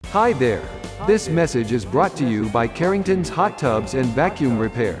Hi there. This message is brought to you by Carrington's Hot Tubs and Vacuum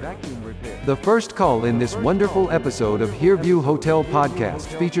Repair. The first call in this wonderful episode of Hearview Hotel Podcast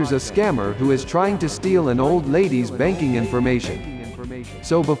features a scammer who is trying to steal an old lady's banking information.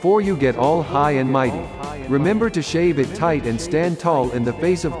 So before you get all high and mighty, remember to shave it tight and stand tall in the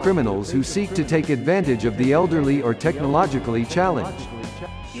face of criminals who seek to take advantage of the elderly or technologically challenged.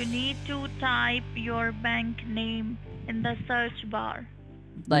 You need to type your bank name in the search bar.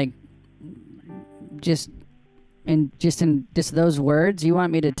 Like, just in those words, you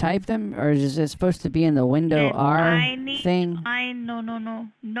want me to type them, or is it supposed to be in the window thing?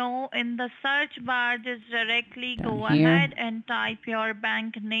 No, in the search bar, just directly Down go here? ahead and type your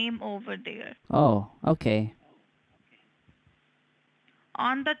bank name over there. Oh, okay.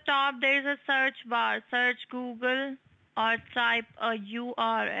 On the top, there is a search bar. Search Google or type a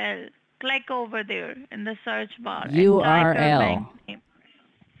URL. Click over there in the search bar. And type your URL. bank name.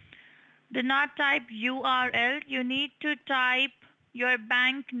 Do not type URL. You need to type your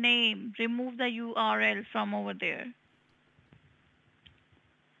bank name. Remove the URL from over there.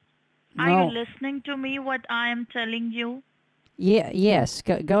 Are No. you listening to me, what I am telling you? Yes.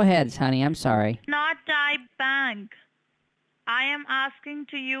 Go ahead, honey. I'm sorry. Not type bank. I am asking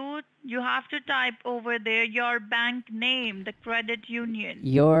to you, you have to type over there your bank name, the credit union.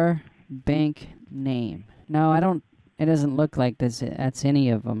 Your bank name. No, I don't. It doesn't look like that's any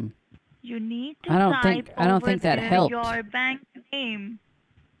of them. You need to I don't type think that there helped. your bank name.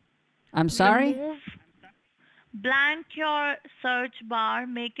 I'm sorry? Remove blank your search bar,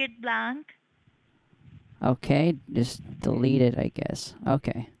 make it blank. Okay, just delete it, I guess.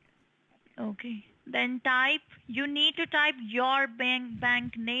 Okay. Okay. Then type, you need to type your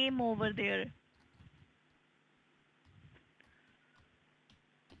bank name over there.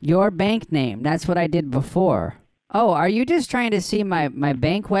 Your bank name. That's what I did before. Oh, are you just trying to see my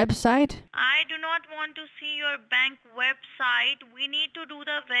bank website? I do not want to see your bank website. We need to do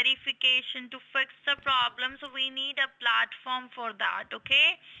the verification to fix the problem. So we need a platform for that,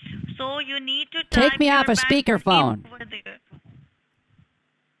 okay? So you need to type Take me your off a bank speakerphone. name over there.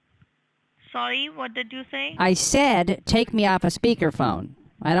 Sorry, what did you say? I said take me off a speakerphone.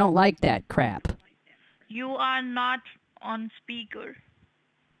 I don't like that crap. You are not on speaker.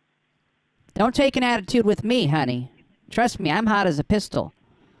 Don't take an attitude with me, honey. Trust me, I'm hot as a pistol.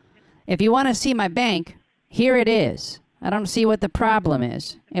 If you want to see my bank, here it is. I don't see what the problem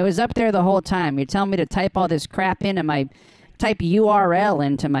is. It was up there the whole time. You're telling me to type all this crap into my... Type URL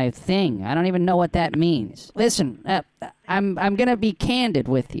into my thing. I don't even know what that means. Listen, I'm going to be candid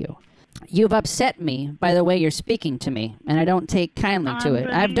with you. You've upset me by the way you're speaking to me, and I don't take kindly to I'm it.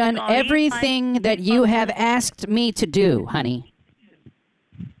 really I've done sorry. everything that you have asked me to do, honey.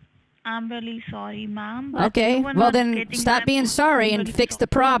 I'm really sorry, ma'am. but Okay, you were well not then getting stop my being point. sorry I'm and really fix the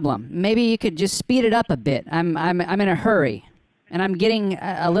sorry. problem. Maybe you could just speed it up a bit. I'm in a hurry, and I'm getting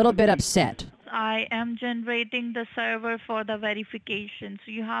a little bit upset. I am generating the server for the verification,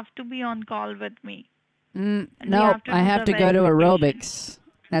 so you have to be on call with me. And we No, have to I do have the to go to verification. aerobics.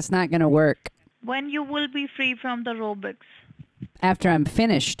 That's not gonna work. When you will be free from the aerobics? After I'm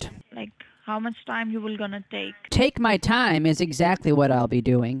finished. Like, how much time you will gonna take? Take my time is exactly what I'll be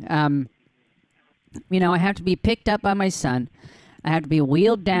doing. I have to be picked up by my son. I have to be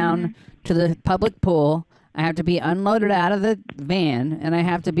wheeled down to the public pool. I have to be unloaded out of the van, and I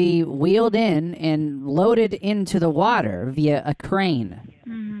have to be wheeled in and loaded into the water via a crane.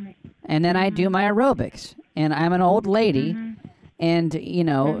 And then I do my aerobics. And I'm an old lady, and,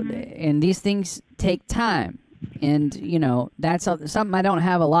 and these things take time. And, that's something I don't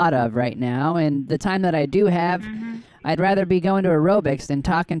have a lot of right now. And the time that I do have, I'd rather be going to aerobics than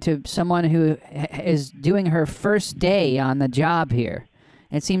talking to someone who is doing her first day on the job here.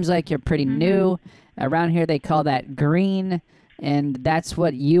 It seems like you're pretty new. Around here they call that green, and that's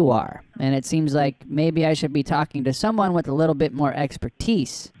what you are. And it seems like maybe I should be talking to someone with a little bit more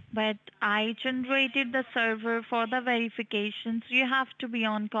expertise. But I generated the server for the verification, so you have to be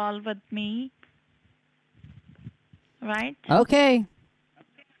on call with me. Right? Okay.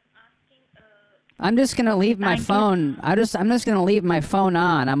 I'm just gonna leave my Thank you. phone. I'm just gonna leave my phone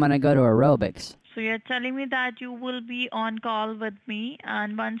on. I'm gonna go to aerobics. So you're telling me that you will be on call with me,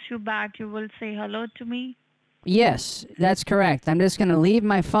 and once you're back, you will say hello to me? Yes, that's correct. I'm just gonna leave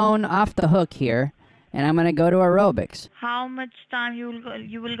my phone off the hook here, and I'm gonna go to aerobics. How much time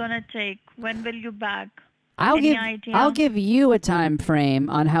you will gonna take? When will you back? I'll Any give idea? I'll give you a time frame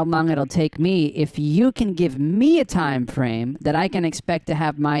on how long it'll take me if you can give me a time frame that I can expect to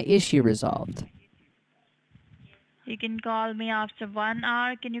have my issue resolved. You can call me after 1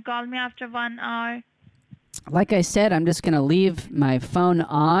 hour. Can you call me after 1 hour? like I said, I'm just going to leave my phone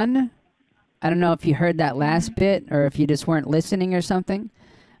on. I don't know if you heard that last bit or if you just weren't listening or something.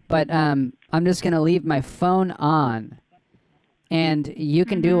 But I'm just going to leave my phone on. And you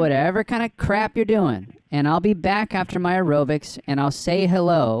can do whatever kind of crap you're doing. And I'll be back after my aerobics, and I'll say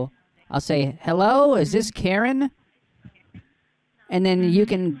hello. I'll say, hello, is this Karen? And then we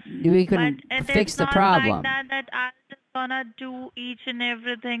can But fix it's the not problem. like that I'm just gonna do each and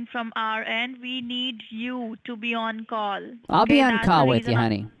everything from our end. We need you to be on call. I'll be Okay, on that's call the with you, reason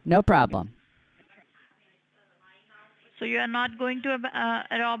honey. No problem. So you are not going to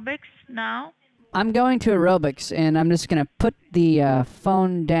aerobics now? I'm going to aerobics, and I'm just going to put the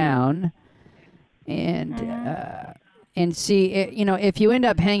phone down and see, if you end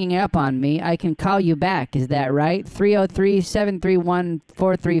up hanging up on me, I can call you back. Is that right?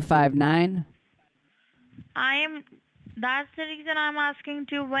 303-731-4359. That's the reason I'm asking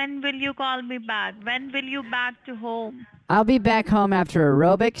you, when will you call me back? When will you back to home? I'll be back home after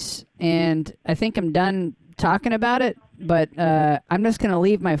aerobics, and I think I'm done talking about it, but I'm just going to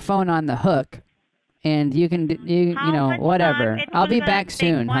leave my phone on the hook, and you can, How much whatever. time it I'll will be gonna back take?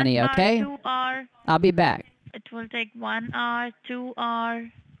 soon, 1 honey, hour, okay? 2 hour? I'll be back. It will take 1 hour, 2 hour.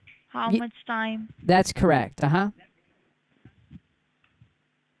 How Ye- much time? That's correct, uh-huh.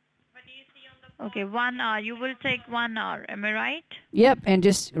 Okay, 1 hour. You will take 1 hour. Am I right? Yep, and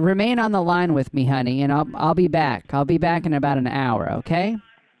just remain on the line with me, honey, and I'll be back. I'll be back in about an hour, okay?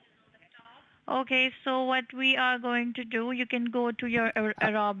 Okay, so what we are going to do, you can go to your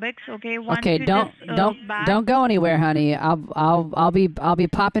aerobics, okay? Once Okay, you don't just, don't back, don't go anywhere, honey. I'll be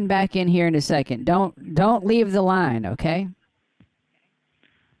popping back in here in a second. Don't leave the line, okay?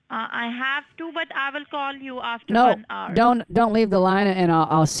 I have to, but I will call you after No, 1 hour. don't leave the line, and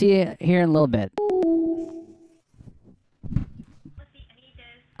I'll see you here in a little bit.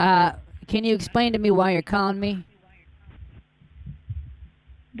 Can you explain to me why you're calling me?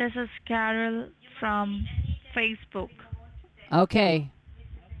 This is Carol from Facebook. Okay.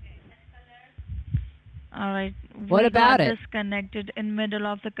 All right. What we about got it? disconnected in middle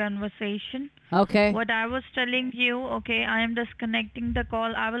of the conversation. Okay. What I was telling you, okay, I am disconnecting the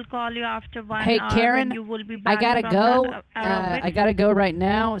call. I will call you after 1 Hey, hour Karen, when you will be I back gotta from go. the aerobics. I gotta go right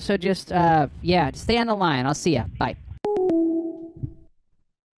now. So just stay on the line. I'll see ya. Bye.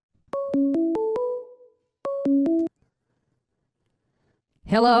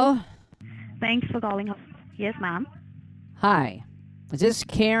 Hello. Thanks for calling. Yes, ma'am. Hi. Is this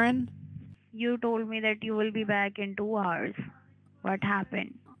Karen? You told me that you will be back in 2 hours. What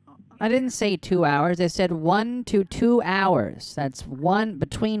happened? I didn't say 2 hours. I said 1 to 2 hours. That's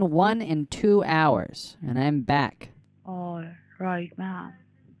between 1 and 2 hours, and I'm back. All right, ma'am.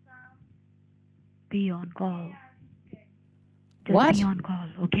 Be on call. Just What? be on call,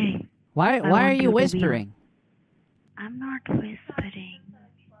 okay? Why I are want you you to be whispering? I'm not whispering.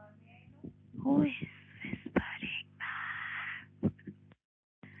 Who is whispering, ma'am?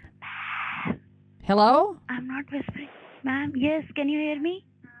 Hello? I'm not whispering. Ma'am, yes, can you hear me?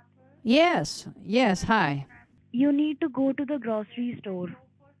 Yes. Yes. Hi. You need to go to the grocery store.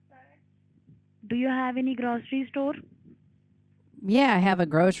 Do you have any grocery store? Yeah, I have a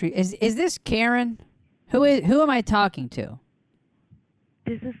grocery. Is this Karen? Who am I talking to?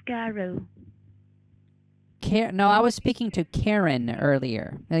 This is Carol. No, I was speaking to Karen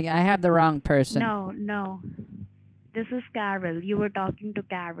earlier. Like, I have the wrong person. No. This is Carol. You were talking to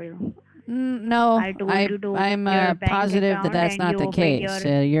Carol. No, I told you to I'm your bank positive that account that's and not you the opened case.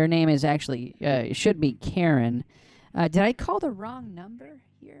 your- Your name is actually it should be Karen. Did I call the wrong number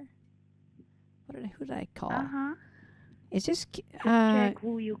here? Who did I call? Uh-huh. Is this? Check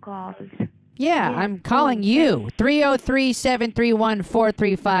who you called. Yeah, Yes, I'm calling who? you.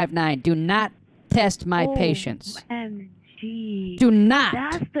 303-731-4359. Do not test my patience. OMG. Do not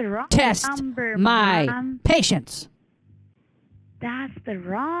That's the wrong test number, my ma'am. patience. That's the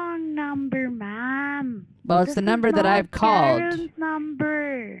wrong number, ma'am. Well, it's This the is number that not I've called. Carol's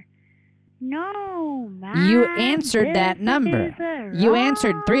number. No, ma'am. You answered that This number. is a You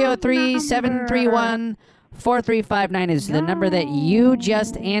answered wrong 303-731-4359 is the number that you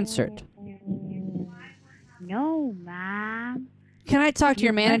just answered. No, ma'am. Can I talk to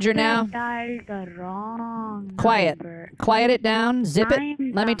your manager now? Dialed the wrong Quiet. number. Quiet it down. Zip it.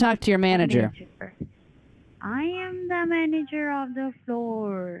 I'm Let me the talk to your manager. I am the manager of the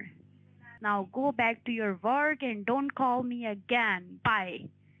floor. Now go back to your work and don't call me again. Bye.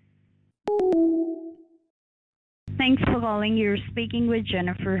 Thanks for calling. You're speaking with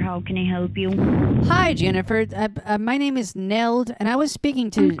Jennifer. How can I help you? Hi, Jennifer. My name is Neld, and I was speaking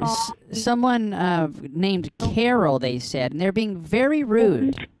to someone named Carol, they said, and they're being very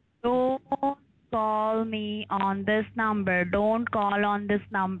rude. Don't call me on this number. Don't call on this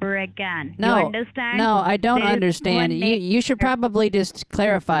number again. No, you understand? no, I don't There is understand. one You should probably just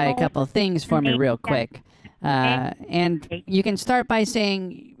clarify a couple things for me real quick. And you can start by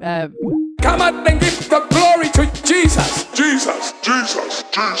saying, Come on and give the glory to Jesus. Jesus, Jesus,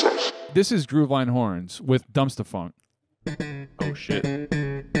 Jesus. This is Grooveline Horns with Dumpster Funk. Oh shit.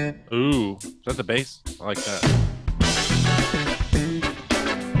 Ooh, is that the bass? I like that.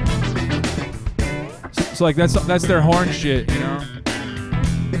 So like that's their horn shit, you know?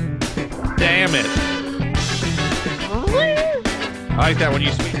 Damn it. I like that when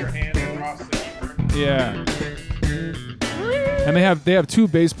you swing your hand across the keyboard. Yeah. And they have two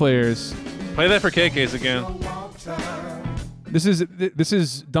bass players. Play that for KKs again. This is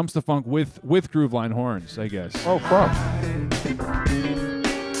Dumpster Funk with Grooveline Horns, I guess. Oh fuck.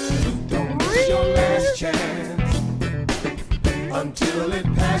 Don't miss your last chance until it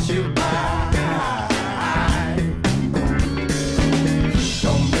pass you by.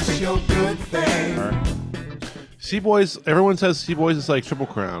 Don't miss your good thing. C-Boys, everyone says C-Boys is like Triple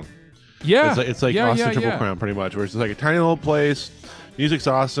Crown. Yeah. It's like Austin Triple Crown pretty much, where it's just like a tiny little place, music's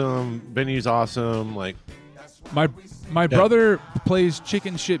awesome, venue's awesome, like My brother plays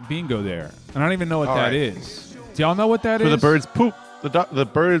chicken shit bingo there, and I don't even know what that is. Do y'all know what that is? the birds poop. The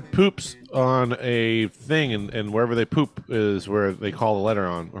bird poops on a thing, and wherever they poop is where they call the letter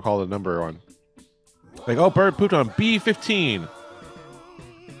on or call the number on. Like, oh, bird pooped on B15.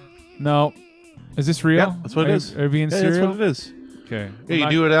 No. Is this real? Yeah, that's what it is. Are you being Yeah, serial? that's what it is. Okay. Yeah, you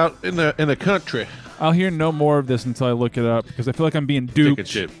do it out in the country. I'll hear no more of this until I look it up because I feel like I'm being duped. Chicken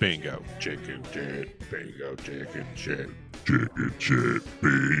shit bingo. Chicken shit bingo. Chicken shit. Chicken shit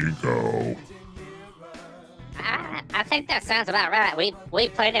bingo. I think that sounds about right. We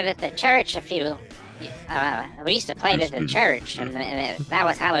played it at the church a few. We used to play it at the church, and that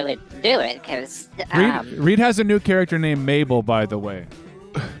was how we would do it. Cause Reed has a new character named Mabel, by the way.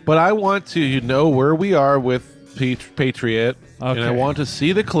 But I want to know where we are with Patriot, and I Okay. want to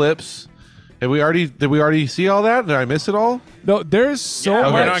see the clips. Did we already see all that? Did I miss it all? No, there's so Yeah,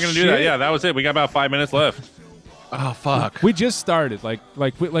 much we're not gonna do that. shit. Yeah, that was it. We got about 5 minutes left. Oh fuck! We just started.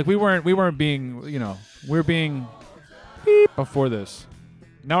 We weren't being, you know, we're being beep before this.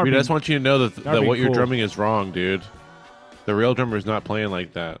 Now we're Reed, I being, just want you to know that being what you're cool. drumming is wrong, dude. The real drummer is not playing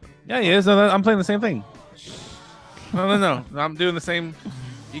like that. Yeah, he is. I'm playing the same thing. No. I'm doing the same.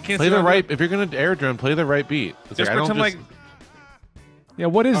 You can't Play see the what I'm right. doing. If you're gonna air drum, play the right beat. It's Just I don't pretend like. yeah.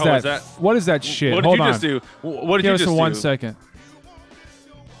 What is Oh, that? is that- What is that shit? What did Hold you on. just do? What did Give you us just for do? 1 second.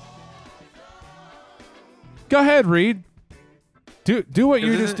 Go ahead, Reed. Do what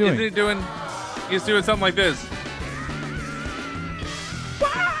you're just doing. He's doing something like this.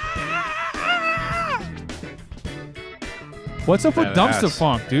 What's up with Badass. Dumpster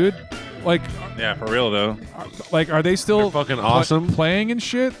Funk, dude? Like, Yeah, for real though. are they still They're fucking awesome. playing and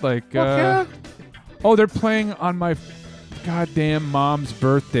shit? Like, yeah. oh, they're playing on my goddamn mom's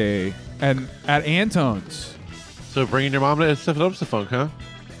birthday and at Antone's. So bringing your mom to stuff it up to funk, huh?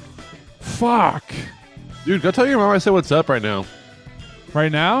 Fuck. Dude, go tell your mom I said what's up right now.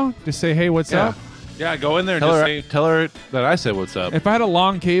 Right now, just say, hey, what's Yeah. up? Yeah, go in there and Tell just her, say. tell her that I said what's up. If I had a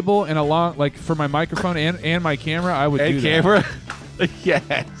long cable and a long, like, for my microphone and my camera, I would Hey, do camera. Yes.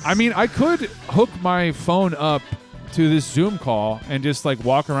 that. I mean, I could hook my phone up to this Zoom call and just, like,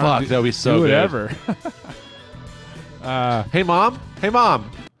 walk around Fuck, and that'd be so do good. whatever. Hey, mom. Hey, mom.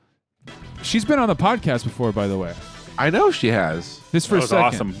 She's been on the podcast before, by the way. I know she has. This for That a was second.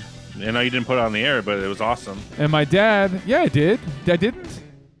 awesome. I know you didn't put it on the air, but it was awesome. And my dad, yeah, I did. I didn't.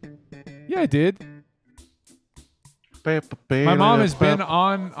 Yeah, I did. My mom has been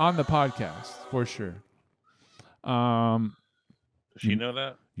on the podcast for sure. Does she know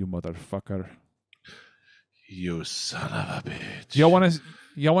that? You motherfucker. You son of a bitch.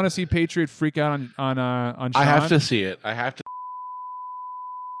 Y'all want to see Patriot freak out on Sean? I have to see it. I have to.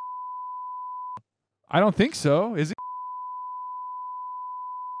 I don't think so. Is it?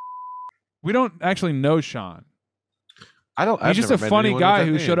 We don't actually know Sean. I don't. He's just a funny guy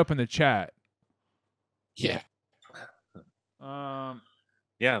who showed up in the chat. Yeah.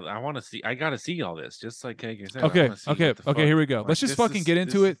 Yeah, I want to see. I got to see all this, just like KK said. Okay. Here we go. Let's just fucking get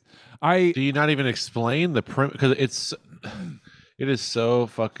into it. Do you not even explain the because it is so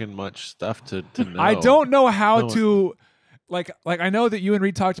fucking much stuff to know. I don't know how No. to like I know that you and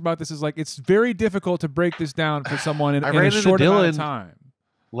Reed talked about this. Is like it's very difficult to break this down for someone in I a ran into short amount of Dylan. time.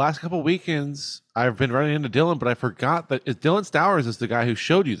 Last couple weekends, I've been running into Dylan, but I forgot that Dylan Stowers is the guy who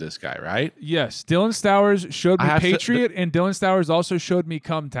showed you this guy, right? Yes, Dylan Stowers showed I me have to- Patriot, and Dylan Stowers also showed me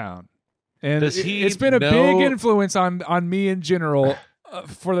Come Town. And Does he it's been a know- big influence on me in general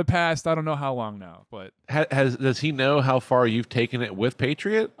for the past, I don't know how long now, but Does he know how far you've taken it with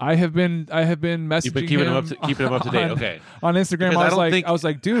Patriot? I have been messaging You've been keeping him up to date. on- Okay. on Instagram. Because I was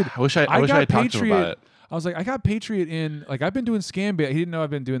like, dude, I wish I got had talked to him about Patriot. it. I was like, I got Patriot in. Like, I've been doing scam bait. He didn't know I've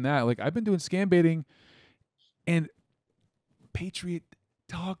been doing that. Like, I've been doing scam baiting, and Patriot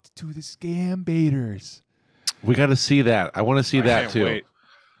talked to the scam baiters. We got to see that. I want to see that can't too. wait.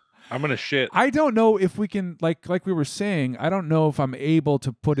 I'm gonna shit. I don't know if we can, like we were saying, I don't know if I'm able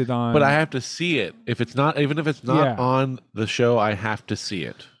to put it on. But I have to see it. If it's not, even if it's not Yeah. on the show, I have to see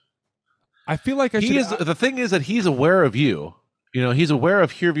it. I feel like I should. He is. The thing is that he's aware of you. You know, he's aware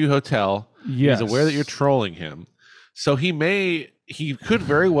of Hereview Hotel. Yes. He's aware that you're trolling him. So he could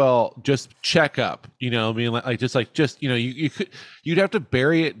very well just check up. You know, I mean, just you know, you'd have to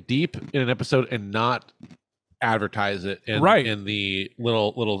bury it deep in an episode and not advertise it in the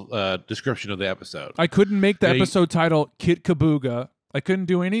little description of the episode. I couldn't make the Yeah, episode title Kit Kabooga. I couldn't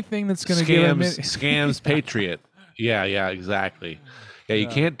do anything that's going to give him scams Patriot. Yeah, exactly. Yeah, you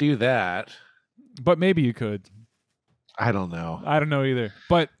can't do that. But maybe you could. I don't know. I don't know either.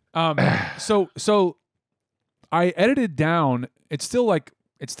 But so I edited down. It's still like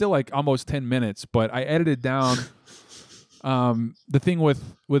almost 10 minutes, but I edited down the thing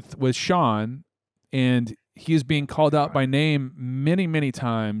with Sean, and he is being called out by name many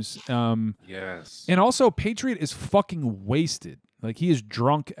times. Yes. And also Patriot is fucking wasted. Like, he is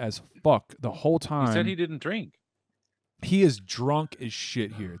drunk as fuck the whole time. He said he didn't drink. He is drunk as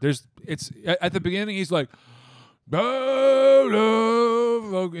shit here. It's at the beginning he's like,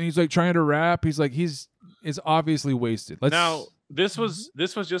 and he's like trying to rap. He's like, he's obviously wasted. Now this was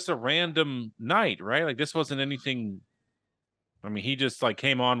just a random night, right? Like, this wasn't anything. I mean, he just like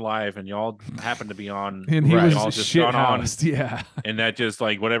came on live, and y'all happened to be on, and he was y'all just just got on, shithoused. Yeah, and that just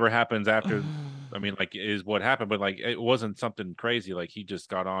like whatever happens after. I mean, like, is what happened, but like it wasn't something crazy. Like, he just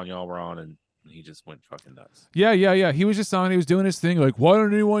got on, y'all were on, and he just went fucking nuts. Yeah. He was just on. He was doing his thing. Like, why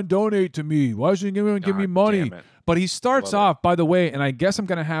don't anyone donate to me? Why shouldn't anyone give me money? Damn it. But he starts Love it. off, by the way, and I guess I'm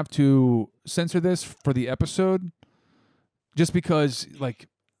gonna have to censor this for the episode, just because, like,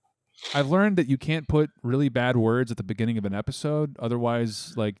 I've learned that you can't put really bad words at the beginning of an episode.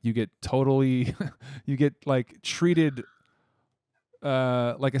 Otherwise, like, you get totally, you get like treated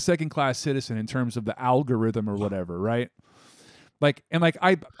like a second-class citizen in terms of the algorithm or whatever, right? Like, and like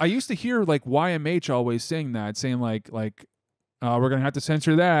I used to hear like YMH always saying like we're gonna have to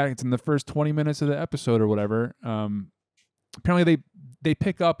censor that. It's in the first 20 minutes of the episode or whatever. Apparently they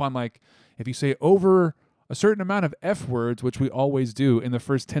pick up on, like, if you say over a certain amount of F words, which we always do in the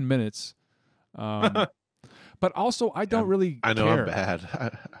first 10 minutes. But also, I don't really I know care. I'm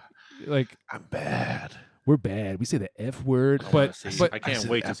bad. Like, I'm bad. we're bad. We say the F word, I but can't said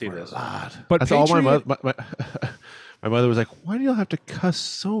wait to F see word this. a lot. But That's all my Patriot- mother. My mother was like, "Why do you have to cuss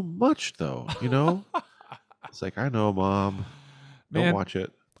so much, though?" You know. It's like, I know, Mom. Don't Man, watch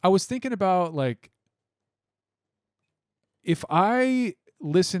it. I was thinking about, like, if I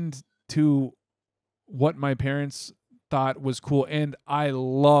listened to what my parents thought was cool, and I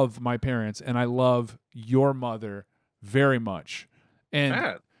love my parents and I love your mother very much. And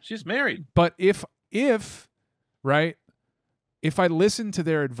Matt, she's married. but if right, if I listened to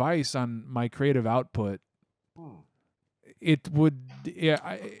their advice on my creative output, it would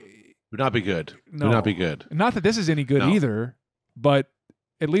Would not be good. No. Would not be good. not that this is any good No. either, but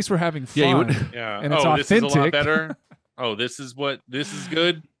at least we're having fun. Yeah, you would. Yeah. And it's this is a lot authentic. better. Oh, this is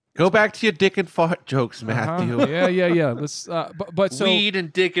good. Go back to your dick and fart jokes, Uh-huh. Matthew. Yeah. Let's. But so Weed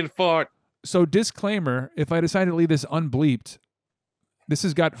and dick and fart. So disclaimer: if I decide to leave this unbleeped, this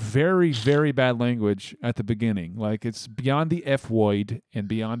has got very, very bad language at the beginning. Like, it's beyond the F word and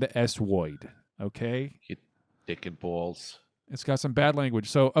beyond the S word. Okay, Dick and balls. it's got some bad language.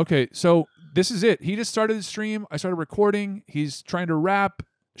 So okay, so this is it. He just started the stream. I started recording. He's trying to rap.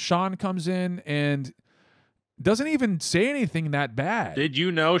 Sean comes in and doesn't even say anything that bad. Did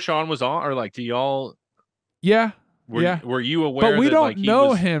you know Sean was on, or like, do y'all? Yeah. Were you aware? But we that, don't like, he know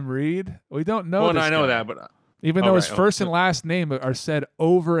was... him, Reed. We don't know. Well, this I know guy. that, but Even though his right. first and last name are said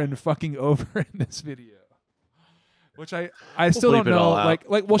over and fucking over in this video, which I still bleep don't it all know. out.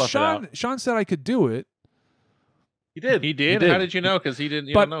 Well, Buff it out. Sean said I could do it, He did. he did. How did you know? Because he didn't.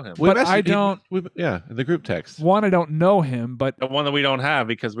 You But- don't know him. but I don't- Yeah, in the group text. one, I don't know him, but The one that we don't have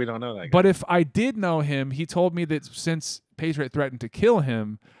because we don't know that guy. but if I did know him, he told me that since Patriot threatened to kill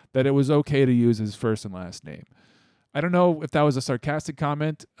him, that it was okay to use his first and last name. I don't know if that was a sarcastic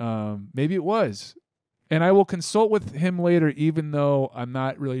comment. Maybe it was. And I will consult with him later, even though I'm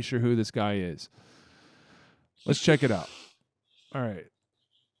not really sure who this guy is. Let's check it out. All right.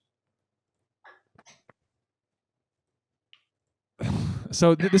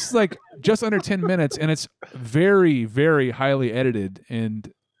 So this is like just under 10 minutes, and it's very, very highly edited,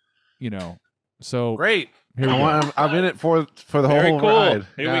 and so Great. Here we go. I'm in it for the Very whole cool. ride.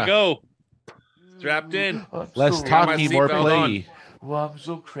 Here we go. Strapped in. Less Got my talky, more seatbelt play. Well, I'm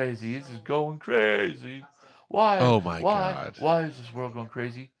so crazy. This is going crazy. Why? Oh my why? God. Why is this world going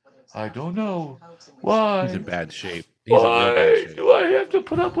crazy? I don't know. Why? He's in bad shape. He's in real bad Why shape. do I have to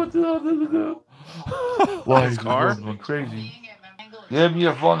put up with this? Why is this car? world going crazy? Give me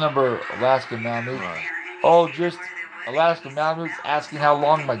your phone number, Alaska Malamute. Oh, just Alaska Malamute asking how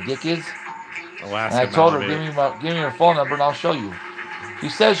long my dick is. Alaska And I told her, Malamute. give me her phone number and I'll show you. She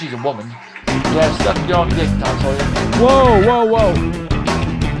says she's a woman. Yeah, suck your own dick, Tom Sawyer. Whoa.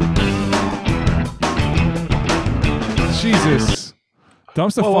 Jesus.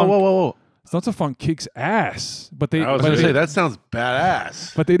 Dumpster Funk. Whoa. Dumpster Funk kicks ass. But they I was I was gonna gonna say say, that sounds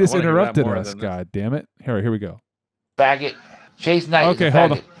badass. but they just I wanna hear that interrupted more us. than this. God damn it. Here we go. Faggot. Chase Knight Okay, is a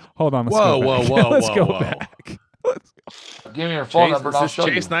hold faggot. on. Hold on. Let's Whoa, go back. whoa, Let's whoa, go whoa. back. Give me her phone Chase, number and is I'll this show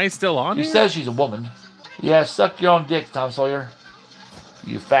Chase you. Knight still on She here? says she's a woman. Yeah, suck your own dick, Tom Sawyer.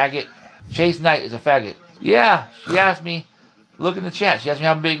 You faggot. Chase Knight is a faggot. Yeah, she asked me, look in the chat, she asked me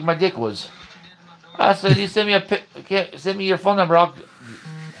how big my dick was. I said, you send me your phone number,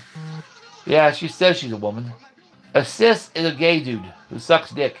 Yeah, she says she's a woman. Assist is a gay dude who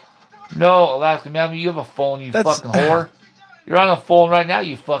sucks dick. No, Alaska man, you have a phone, you That's- fucking whore. You're on a phone right now,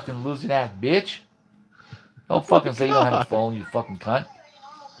 you fucking losing ass bitch. Don't fucking say you don't have a phone, you fucking cunt.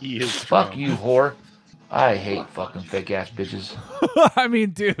 He is Fuck drunk. you, whore. I hate fucking fake ass bitches. I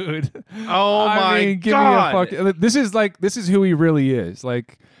mean, dude. Oh my give God. me a fuck. This is who he really is.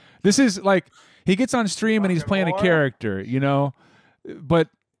 Like, this is like he gets on stream and he's playing a character, But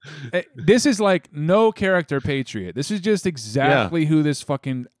this is like no character Patriot. This is just exactly who this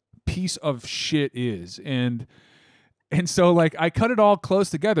fucking piece of shit is, and so like I cut it all close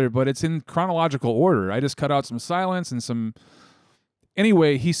together, but it's in chronological order. I just cut out some silence and some.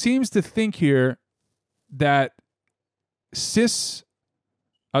 Anyway, he seems to think here that a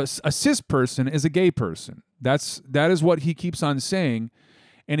cis person is a gay person. That is what he keeps on saying,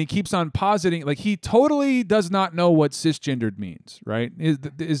 and he keeps on positing like he totally does not know what cisgendered means. Right? Is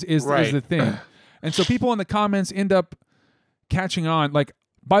Right. the thing, and so people in the comments end up catching on. Like,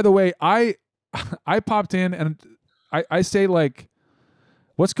 by the way, I popped in and I say like,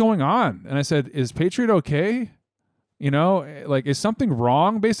 what's going on? And I said, is Patriot okay? Like, is something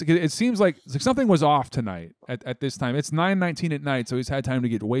wrong? Basically, it seems like something was off tonight at this time. It's 9:19 at night, so he's had time to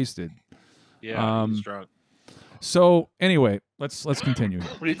get wasted. Yeah, he's drunk. So anyway, let's continue.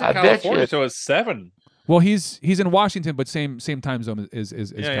 What do you think I bet California? you- So it's 7. Well, he's in Washington, but same time zone as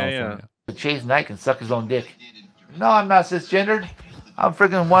Yeah. California. Chase Knight can suck his own dick. No, I'm not cisgendered. I'm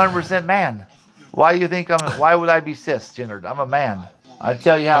freaking 100% man. Why do you think why would I be cisgendered? I'm a man. I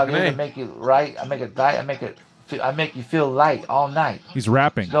tell you how it Fucking is. A. I make it right. I make it light. I make you feel light all night. He's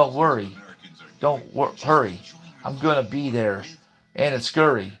rapping. Don't worry. Hurry. I'm gonna be there. And it's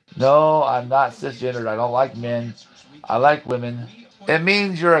scurry. No, I'm not cisgendered. I don't like men. I like women. It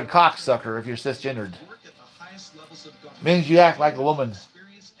means you're a cocksucker if you're cisgendered. Means you act like a woman.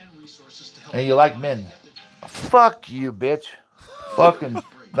 And you like men. Fuck you, bitch. Fucking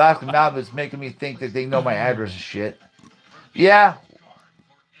Alaska Mountain's making me think that they know my address and shit. Yeah.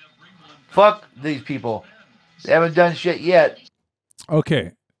 Fuck these people. They haven't done shit yet.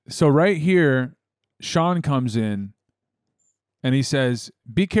 Okay, so right here, Sean comes in, and he says,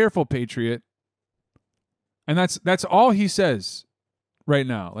 "Be careful, Patriot." And that's all he says right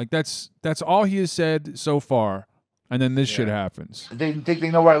now. Like that's all he has said so far. And then this shit happens. They think they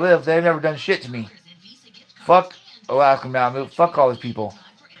know where I live. They've never done shit to me. Fuck Alaska Mountain. Fuck all these people.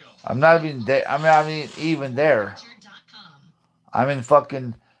 I'm not even there. I'm not even there. I'm in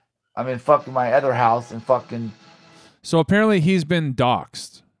fucking my other house and fucking. So apparently he's been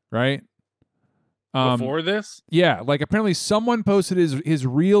doxxed, right? Before this? Yeah, like apparently someone posted his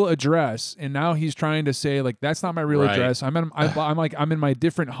real address, and now he's trying to say like that's not my real Right. address. I'm in my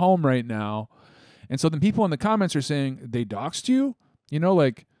different home right now, and so then people in the comments are saying they doxed you,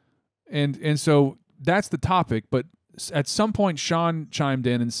 like, and so that's the topic. But at some point, Sean chimed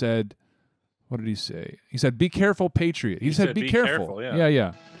in and said, "What did he say?" He said, "Be careful, Patriot." He said, "Be careful."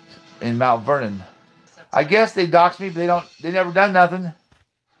 Yeah. In Mount Vernon. I guess they doxed me, but they never done nothing.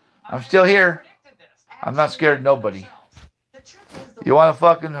 I'm still here. I'm not scared of nobody. You want to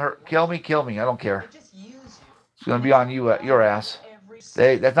fucking kill me? Kill me. I don't care. It's going to be on your ass.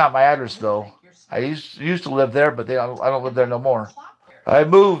 That's not my address, though. I used to live there, but I don't live there no more. I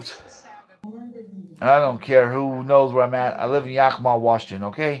moved. And I don't care who knows where I'm at. I live in Yakima, Washington,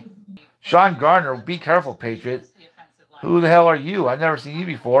 okay? Sean Garner, be careful, Patriot. Who the hell are you? I've never seen you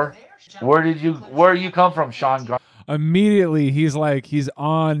before. Where you come from, Sean Garner? Immediately, he's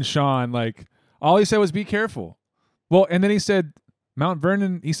on Sean. Like, all he said was, be careful. Well, and then he said, Mount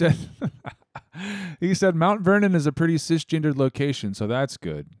Vernon, he said, Mount Vernon is a pretty cisgendered location, so that's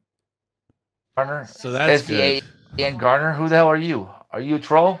good. Garner? So that's good. S-E-A-N Garner? Who the hell are you? Are you a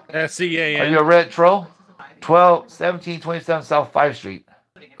troll? S-E-A-N. Are you a red troll? 1727 South 5th Street.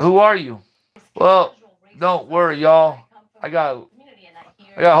 Who are you? Well, don't worry, y'all. I got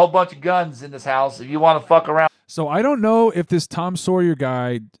a whole bunch of guns in this house if you want to fuck around. So I don't know if this Tom Sawyer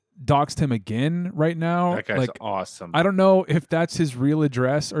guy doxed him again right now. That guy's awesome. I don't know if that's his real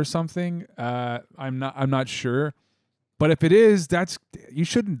address or something. I'm not sure. But if it is, you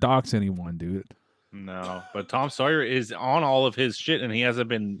shouldn't dox anyone, dude. No, but Tom Sawyer is on all of his shit, and he hasn't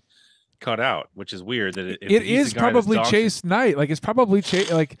been cut out, which is weird. That it is probably Chase Knight. Like, it's probably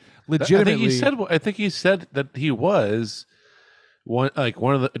legitimately. I think he said that he was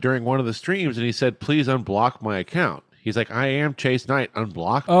during one of the streams, and he said, "Please unblock my account." He's like, "I am Chase Knight.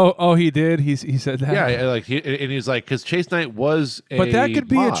 Unblock." Oh, he did. He said that. Yeah, and he's like, because Chase Knight was but that could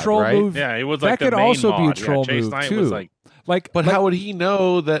be mod, a troll right? move. Yeah, it was like that could main also mod. be a troll Chase move Knight too. was but how would he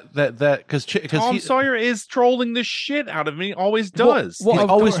know that because Tom Sawyer is trolling the shit out of me? He always does. Well, he's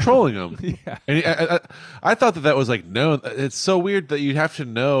always trolling him. Yeah. And I thought that was like known. It's so weird that you'd have to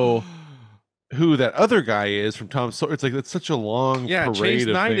know who that other guy is from Tom Sawyer. It's like it's such a long parade Chase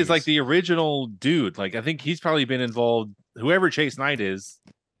of Knight things. is like the original dude. Like, I think he's probably been involved. Whoever Chase Knight is,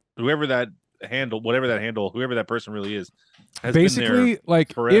 whoever that person really is, has basically been there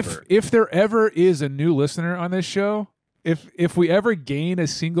like forever. if there ever is a new listener on this show, if we ever gain a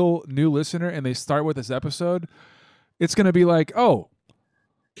single new listener and they start with this episode, it's gonna be like, oh,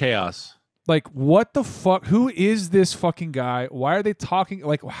 chaos. Like, what the fuck? Who is this fucking guy? Why are they talking?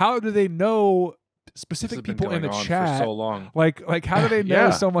 Like, how do they know specific people in the chat? For so long. Like, how do they know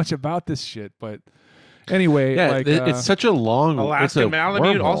so much about this shit? But anyway, it's such a long. Alaska it's a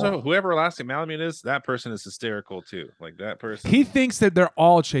Malamute. wormhole. Also, whoever Alaska Malamute is, that person is hysterical too. Like, that person. He thinks that they're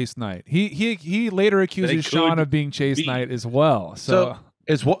all Chase Knight. He later accuses Sean of being Chase Knight as well. So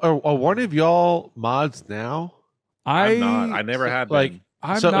are one of y'all mods now? I'm not. I never had been.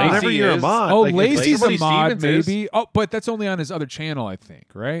 I'm so not. whenever you're a mod, oh, like, Lacey's a mod, Stevens maybe. Oh, but that's only on his other channel, I think,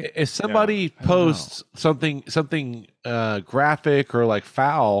 right? If somebody posts something graphic or like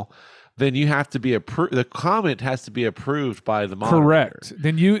foul, then you have to be approved. The comment has to be approved by the moderator. Correct.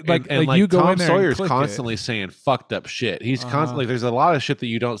 Then you and you go Tom in there Sawyer's and click constantly saying fucked up shit. He's constantly there's a lot of shit that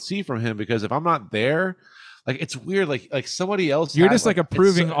you don't see from him because if I'm not there, like it's weird. Like somebody else. You're just like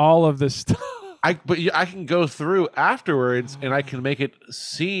approving all of this stuff. I can go through afterwards and I can make it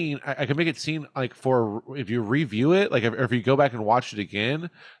seen. I can make it seen like for if you review it, like if you go back and watch it again,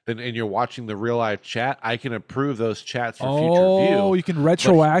 then and you're watching the real live chat, I can approve those chats for future view. Oh, you can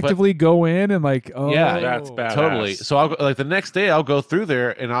retroactively go in and like, yeah, that's badass. Totally. So I'll like the next day I'll go through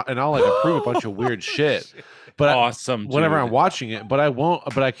there and I'll like approve a bunch of weird shit. But awesome. Whenever dude. I'm watching it, but I won't.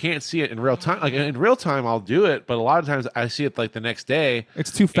 But I can't see it in real time. Like in real time, I'll do it. But a lot of times, I see it like the next day. It's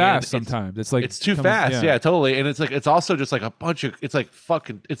too fast. Sometimes it's like it's too fast. Yeah, totally. And it's like it's also just like a bunch of. It's like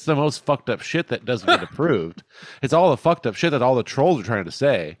fucking. It's the most fucked up shit that doesn't get approved. It's all the fucked up shit that all the trolls are trying to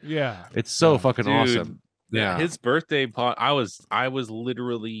say. Yeah, it's so fucking Dude, awesome. Yeah, his birthday pot. I was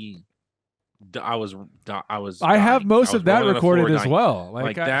literally. I have most of that recorded as well.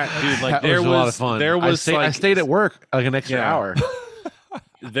 Like that, dude. Like that was a lot of fun. There was I stayed at work like an extra hour.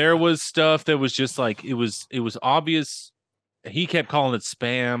 There was stuff that was just like it was obvious. He kept calling it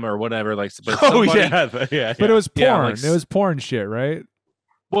spam or whatever. Like, but but it was porn. Yeah, like, it was porn shit, right?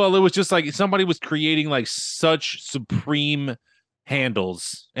 Well, it was just like somebody was creating like such supreme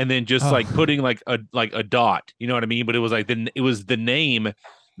handles and then just like putting like a dot. You know what I mean? But it was like it was the name.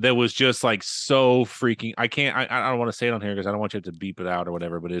 That was just like so freaking. I don't want to say it on here because I don't want you to beep it out or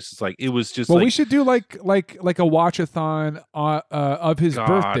whatever. But it's just like it was just. Well, like, we should do like a watch-a-thon of his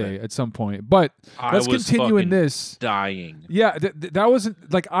birthday at some point. But let's continue in this. Dying. Yeah, that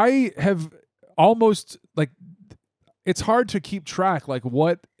wasn't like I have almost like. It's hard to keep track like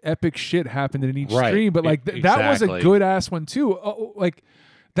what epic shit happened in each stream, but like that was a good ass one too. Like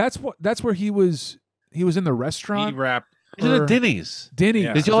that's where he was in the restaurant. He rapped. He's in a Denny's. Denny's.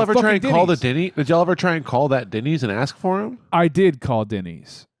 Yeah. Did y'all ever try and call the Denny? Did y'all ever try and call that Denny's and ask for him? I did call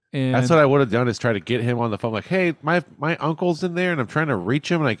Denny's. And that's what I would have done is try to get him on the phone. Like, hey, my uncle's in there and I'm trying to reach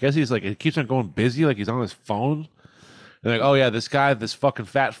him. And I guess he's like, it keeps on going busy. Like he's on his phone. And like, oh yeah, this guy, this fucking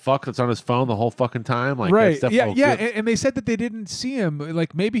fat fuck that's on his phone the whole fucking time. Like, right. That's yeah. And they said that they didn't see him.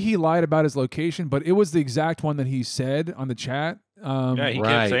 Like maybe he lied about his location, but it was the exact one that he said on the chat. Yeah, he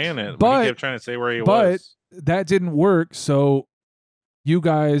kept saying it. But he kept trying to say where he was. that didn't work, so you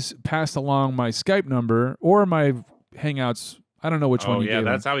guys passed along my Skype number or my Hangouts. I don't know which one you gave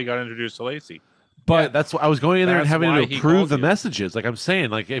that's him. how he got introduced to Lacey. But that's what I was going in there and That's having why to he approve called the you. messages. Like I'm saying,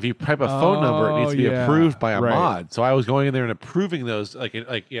 like if you type a phone number, it needs to be approved by a mod. So I was going in there and approving those.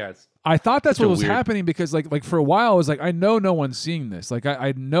 It's I thought that's such what a was weird- happening because like for a while I was like, I know no one's seeing this. Like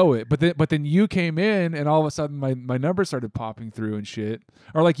I know it. But then you came in and all of a sudden my number started popping through and shit.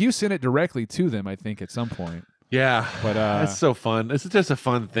 Or like you sent it directly to them, I think, at some point. Yeah, But it's so fun. This is just a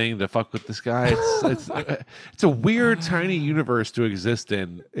fun thing to fuck with this guy. It's a weird, tiny universe to exist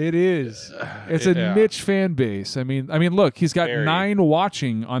in. it is. It's a Yeah. niche fan base. I mean, look, he's got Very. 9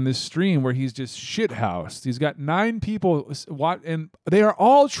 watching on this stream where he's just shithoused. He's got 9 people and they are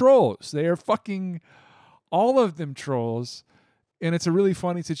all trolls. They are fucking all of them trolls, and it's a really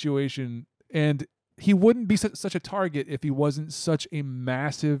funny situation. And he wouldn't be such a target if he wasn't such a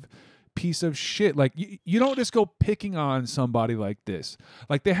massive piece of shit. Like you don't just go picking on somebody like this.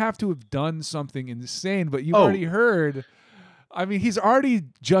 Like they have to have done something insane. But you already heard. I mean, he's already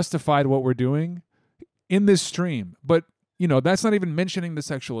justified what we're doing in this stream. But that's not even mentioning the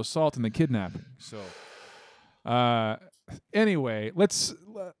sexual assault and the kidnapping. So, anyway,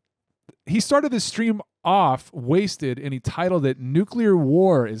 he started this stream off wasted, and he titled it "Nuclear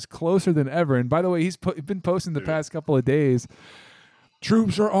War is Closer Than Ever." And by the way, he's been posting the past couple of days.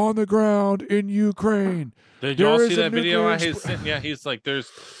 Troops are on the ground in Ukraine. Did y'all There see is a that video? nuclear Yeah, he's like, there's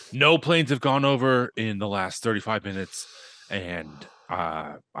no planes have gone over in the last 35 minutes, and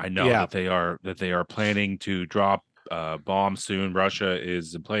I know Yeah. that they are planning to drop bombs soon. Russia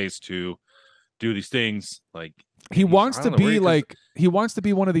is in place to do these things. Like He wants I to don't know, be right? 'Cause- like he wants to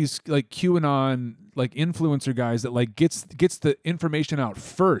be one of these like QAnon like influencer guys that like gets the information out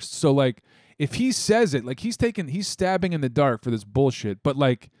first. So like if he says it, like he's stabbing in the dark for this bullshit. But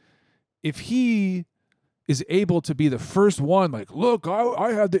like if he is able to be the first one, like, look,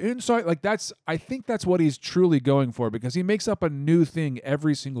 I had the insight, like I think that's what he's truly going for, because he makes up a new thing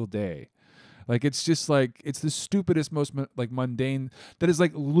every single day. Like it's just like it's the stupidest, most like mundane that is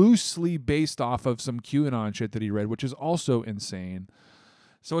like loosely based off of some QAnon shit that he read, which is also insane.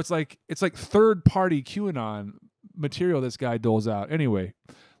 So it's like third party QAnon material this guy doles out. Anyway,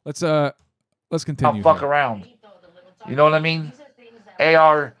 let's continue. Don't fuck here. around. You know what I mean?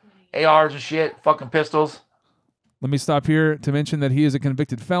 ARs and shit, fucking pistols. Let me stop here to mention that he is a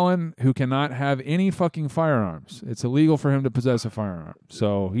convicted felon who cannot have any fucking firearms. It's illegal for him to possess a firearm.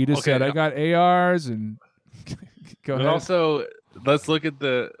 So he just Okay, said, I got ARs and go But ahead. also, let's look at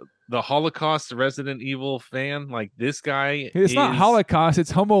the Holocaust Resident Evil fan. Like this guy, It's not is- Holocaust,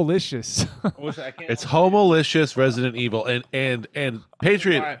 it's homolicious. It's homolicious Resident Evil, and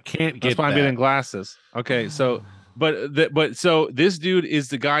Patriot can't get That's why I'm that. getting glasses. Okay, so so this dude is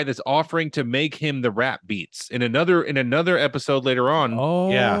the guy that's offering to make him the rap beats in another episode later on.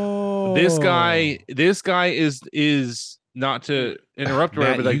 Oh, This guy is not to interrupt or Matt,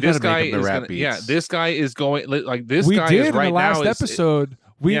 whatever. Like you this gotta guy make him is the rap gonna, beats. this guy is going like this we guy did is in right the last now episode.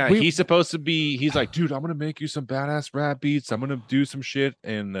 He's supposed to be. He's like, dude, I'm gonna make you some badass rap beats. I'm gonna do some shit,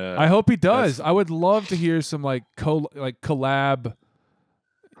 and I hope he does. I would love to hear some like collab.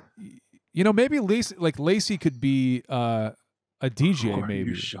 Maybe Lacey could be a DJ.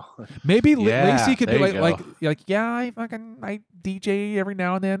 Maybe maybe Yeah, Lacey could be there you like yeah, I DJ every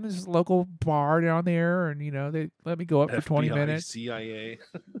now and then. There's this local bar down there, and they let me go up for 20 FBI, minutes. CIA.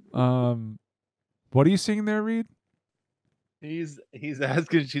 What are you seeing there, Reed? He's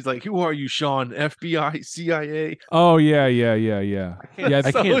asking. She's like, "Who are you, Sean? FBI, CIA?" Oh yeah.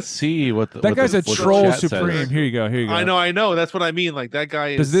 I can't see what that guy's a what the troll chat says. supreme. Here you go. I know. That's what I mean. Like that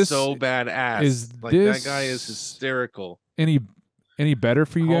guy Does is this- so badass. is Like that this- guy is hysterical. Any better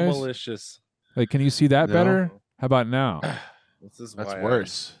for you guys? Malicious. Like, can you see that No. better? How about now? This is That's why I'm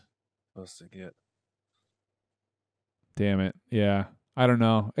worse. supposed to get. Damn it. Yeah. I don't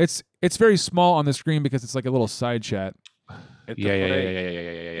know. It's very small on the screen because it's like a little side chat. Hit the Yeah. play.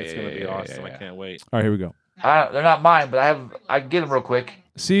 Yeah. It's gonna be awesome. I can't wait. All right, here we go. They're not mine, but I can get them real quick.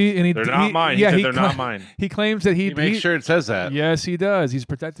 See, and They're not mine. He Yeah, said they're not mine. He claims that He makes sure it says that. Yes, he does. He's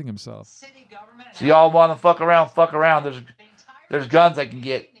protecting himself. So y'all want to fuck around? Fuck around. There's guns I can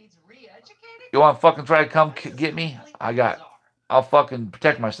get. You want to fucking try to come get me? I'll fucking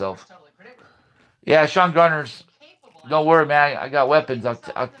protect myself. Yeah, Sean Garner's. Don't worry, man. I got weapons.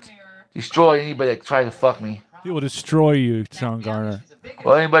 I'll destroy anybody that tries to fuck me. He will destroy you, Sean Garner.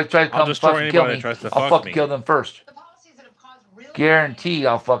 Well, anybody tries to I'll come destroy fucking kill anybody me, that tries to I'll fuck fucking me. kill them first. Guaranteed,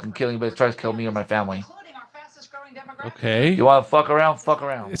 I'll fucking kill anybody that tries to kill me or my family. Okay. You want to fuck around? Fuck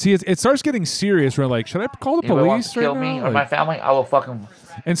around. See, it starts getting serious. We're like, should I call the Anybody wants police to right kill now? me or Like- my family? I will fucking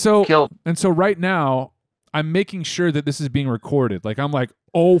and so kill. right now, I'm making sure that this is being recorded. Like I'm like,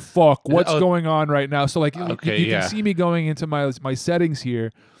 oh fuck, what's going on right now? So like, you can see me going into my settings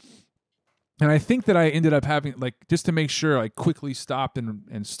here, and I think that I ended up having like just to make sure I quickly stopped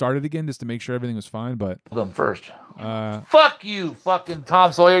and started again just to make sure everything was fine. But them first. Fuck you, fucking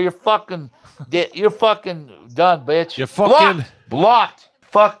Tom Sawyer. You're fucking done, bitch. You're fucking blocked.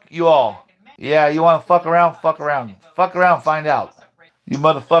 Fuck you all. Yeah, you want to fuck around? Fuck around. Fuck around. Find out. You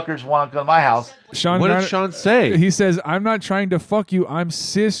motherfuckers want to come to my house. What did Sean say? He says, I'm not trying to fuck you. I'm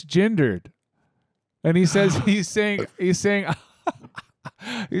cisgendered. And he says, he's saying, he says,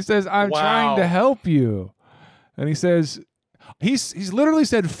 I'm trying to help you. And he says, he's literally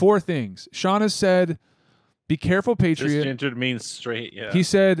said 4 things. Sean has said, be careful, Patriot. Cisgendered means straight, yeah. He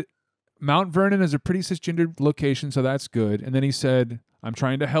said, Mount Vernon is a pretty cisgendered location, so that's good. And then he said, I'm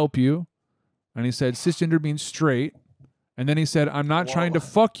trying to help you. And he said, cisgender means straight. And then he said, I'm not trying to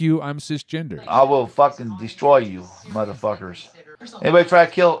fuck you, I'm cisgender. I will fucking destroy you, motherfuckers. Anybody try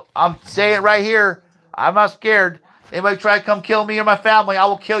to kill, I'm saying it right here. I'm not scared. Anybody try to come kill me or my family, I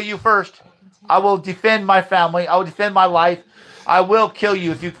will kill you first. I will defend my family. I will defend my life. I will kill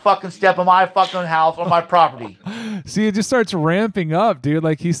you if you fucking step on my fucking house or my property. See, it just starts ramping up, dude.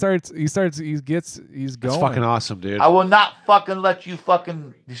 Like he's going. It's fucking awesome, dude. I will not fucking let you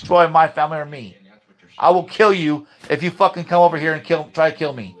fucking destroy my family or me. I will kill you if you fucking come over here and try to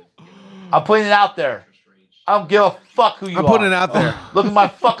kill me. I'm putting it out there. I don't give a fuck who you are. I'm putting it out there. Look at my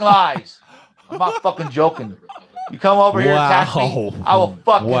fucking eyes. I'm not fucking joking. You come over here and attack me, I will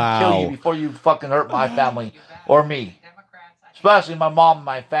fucking kill you before you fucking hurt my family or me. Especially my mom and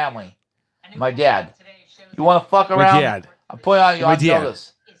my family. My dad. You want to fuck around? My dad. I'm putting on you on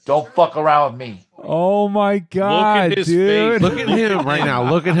notice. Don't fuck around with me. Oh my God, look at his dude! face. Look at him right now.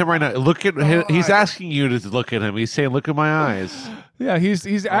 Look at him right now. Look at him. He's asking you to look at him. He's saying, "Look at my eyes." Yeah,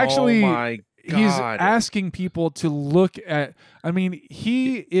 he's actually Oh my God. he's asking people to look at. I mean,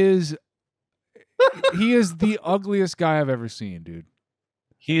 he is the ugliest guy I've ever seen, dude.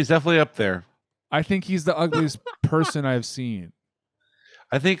 He is definitely up there. I think he's the ugliest person I've seen.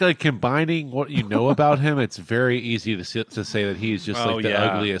 I think like combining what you know about him, it's very easy to say that he's just like the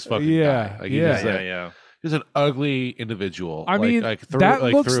ugliest fucking guy. Like, he's an ugly individual. I mean, that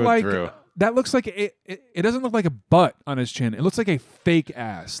looks like it doesn't look like a butt on his chin. It looks like a fake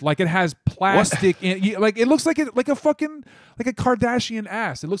ass. Like it has plastic in. Like it looks like a Kardashian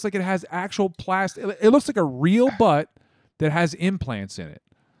ass. It looks like it has actual plastic. It looks like a real butt that has implants in it.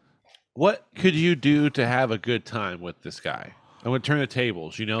 What could you do to have a good time with this guy? I would turn the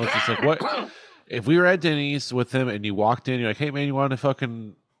tables, you know? It's just like, what if we were at Denny's with him and you walked in, you're like, hey man, you want to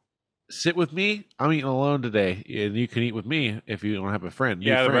fucking sit with me? I'm eating alone today, and you can eat with me if you don't have a friend.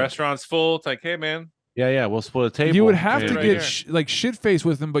 Yeah, the restaurant's full. It's like, hey man. Yeah, we'll split a table. You would have to get shit faced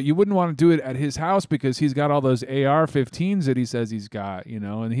with him, but you wouldn't want to do it at his house because he's got all those AR-15s that he says he's got, you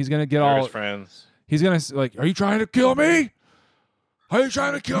know, and he's gonna get all his friends. He's gonna like, are you trying to kill me? Are you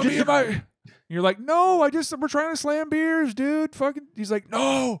trying to kill me? You're like, no, we're trying to slam beers, dude. Fucking, he's like,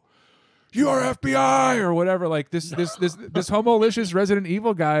 no, you are FBI or whatever. Like this homolicious Resident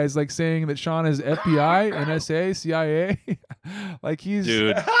Evil guy is like saying that Sean is FBI, NSA, CIA. Like he's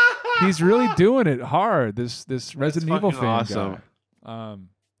really doing it hard. This Resident Evil fan awesome guy.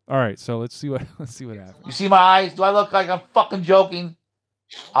 All right, so let's see what happens. You see my eyes? Do I look like I'm fucking joking?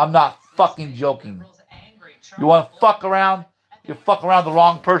 I'm not fucking joking. You want to fuck around? You fuck around the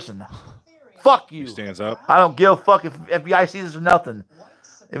wrong person. Fuck you. He stands up. I don't give a fuck if FBI sees us or nothing.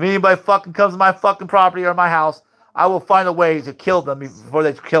 If anybody fucking comes to my fucking property or my house, I will find a way to kill them before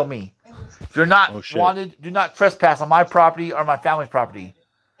they kill me. If you're not wanted, do not trespass on my property or my family's property.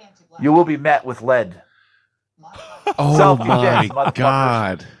 You will be met with lead. Oh my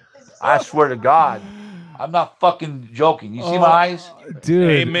God. I swear to God. I'm not fucking joking. You see my eyes? Dude.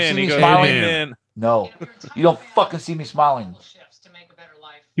 Amen. You see me He goes, smiling? amen. No. You don't fucking see me smiling.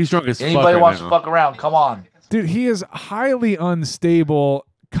 He's drunk as fuck. Anybody right wants now. to fuck around, come on. Dude, he is highly unstable,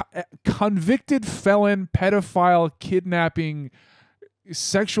 convicted felon, pedophile, kidnapping,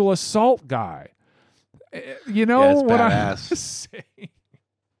 sexual assault guy. You know what I'm saying?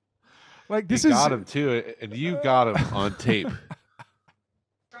 Like this is got him too, and you got him on tape.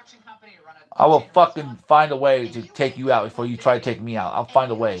 I will fucking find a way to take you out before you try to take me out. I'll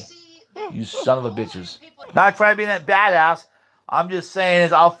find a way. You son of a bitches. Not trying to be that badass. I'm just saying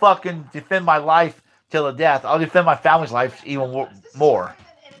is I'll fucking defend my life till the death. I'll defend my family's life even more.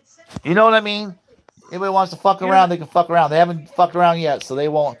 You know what I mean? Anybody wants to fuck around, they can fuck around. They haven't fucked around yet, so they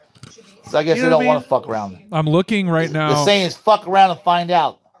won't. So I guess they don't want to fuck around. I'm looking right now. The saying is fuck around and find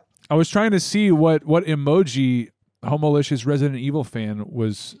out. I was trying to see what emoji Homolicious Resident Evil fan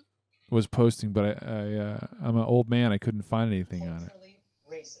was was posting, but I'm an old man. I couldn't find anything on it.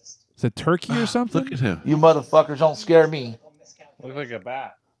 Is it turkey or something? Look at him. You motherfuckers don't scare me. Looks like a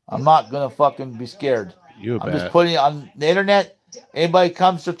bat. I'm not gonna fucking be scared. You a I'm just bat. putting it on the internet. Anybody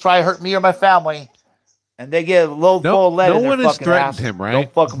comes to try hurt me or my family, and they get a load full of lead No in their one has fucking threatened ass, him, right?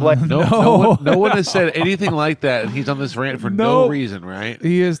 Don't fucking blame. No one has said anything like that, and he's on this rant for no reason, right?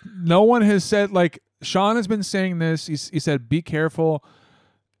 He is. No one has said, like, Sean has been saying this. He said, be careful.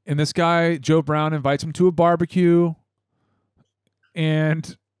 And this guy, Joe Brown, invites him to a barbecue.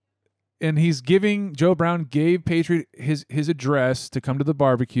 And Joe Brown gave Patriot his address to come to the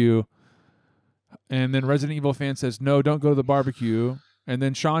barbecue. And then Resident Evil fan says, no, don't go to the barbecue. And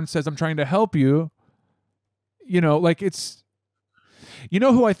then Sean says, I'm trying to help you. You know, like it's, you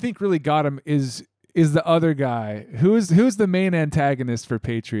know who I think really got him is the other guy. Who's the main antagonist for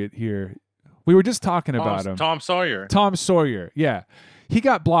Patriot here? We were just talking about him. Tom Sawyer. Tom Sawyer, yeah. He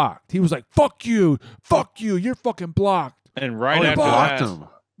got blocked. He was like, fuck you, you're fucking blocked. And right he after blocked that, him.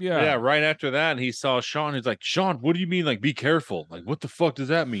 yeah, right after that, he saw Sean. He's like, Sean, what do you mean? Like, be careful. Like, what the fuck does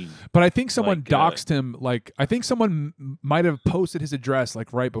that mean? But I think someone Like, doxed him. Like, I think someone might have posted his address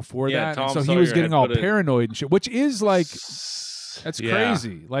like right before Yeah, that, Tom and so he Sawyer was getting had all put it- paranoid and shit. Which is like, that's Yeah.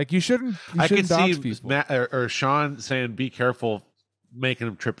 crazy. Like, you shouldn't. I could dox see people. Matt or Sean saying, "Be careful," making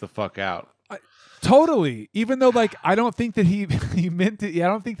him trip the fuck out. Totally. Even though, like, I don't think that he meant it. I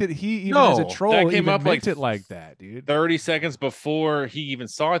don't think that he even as a No, troll that came even up, meant like, it like that, dude. 30 seconds before he even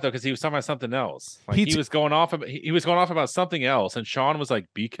saw it, though, because he was talking about something else. Like, He he t- was going off. He was going off about something else, and Sean was like,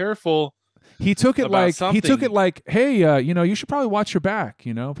 "Be careful." He took it about like hey, you know, you should probably watch your back.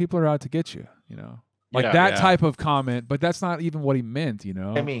 You know, people are out to get you. You know, like Yeah, that yeah. type of comment. But that's not even what he meant. You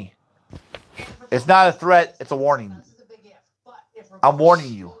know. me. It's not a threat. It's a warning. I'm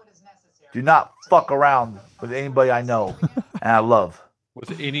warning you. Do not fuck around with anybody I know and I love.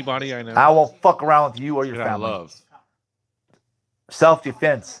 With anybody I know. I won't fuck around with you or your That I family. love.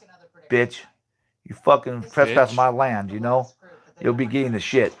 Self-defense, bitch. You fucking trespass Bitch. my land, you know? You'll be getting the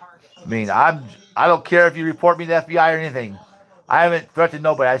shit. I mean, I don't care if you report me to the FBI or anything. I haven't threatened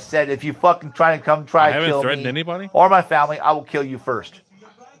nobody. I said if you fucking try to come I try to haven't kill threatened me anybody. or my family, I will kill you first.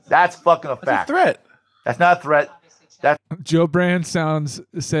 That's fucking a That's a fact. threat. That's not a threat. Joe Brand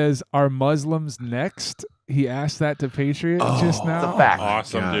says, "Are Muslims next?" He asked that to Patriot just now. It's a fact.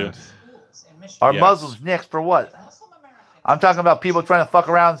 Awesome, God. dude. Are Yes. Muslims next for what? I'm talking about people trying to fuck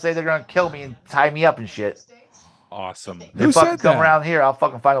around and say they're gonna kill me and tie me up and shit. Awesome. They Who fucking said come that? around here, I'll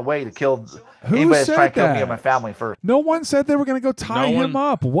fucking find a way to kill Who anybody that's said trying to kill me that? or my family first. No one said they were going to go tie No him one-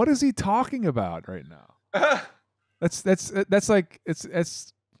 up. What is he talking about right now? that's like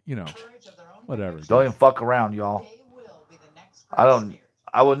it's you know, whatever. Don't even fuck around, y'all.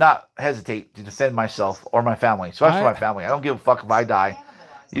 I will not hesitate to defend myself or my family, especially my family. I don't give a fuck if I die.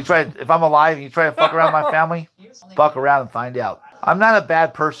 If I'm alive and you try to fuck around my family, fuck around and find out. I'm not a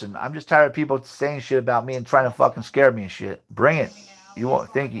bad person. I'm just tired of people saying shit about me and trying to fucking scare me and shit. Bring it. You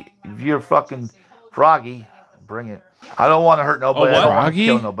won't think if you're fucking froggy, bring it. I don't want to hurt nobody. I what? don't want to Froggy?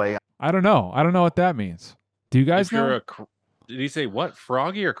 kill nobody. I don't know. I don't know what that means. Do you guys If you're know? did he say what?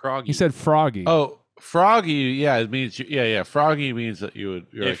 Froggy or Croggy? He said froggy. Oh, froggy. Yeah, it means yeah. Froggy means that you would.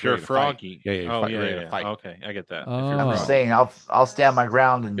 if like you're ready to fight. froggy. Yeah, yeah. Oh, fight, yeah, ready to yeah. fight. Okay, I get that. If Oh. you're I'm froggy. just saying, I'll stand my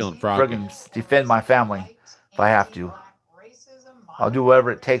ground and Feeling froggy. friggin' defend my family if I have to. I'll do whatever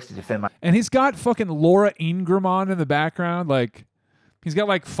it takes to defend my. And he's got fucking Laura Ingram on in the background. Like, he's got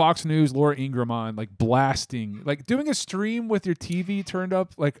like Fox News, Laura Ingram on, like blasting, like doing a stream with your TV turned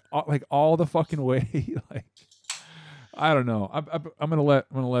up, like all the fucking way. Like, I don't know. I'm gonna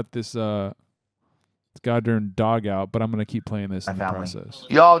let this goddamn dog out, but I'm gonna keep playing this in the family. process.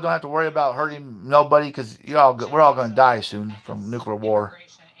 Y'all don't have to worry about hurting nobody because we're all gonna die soon from nuclear war.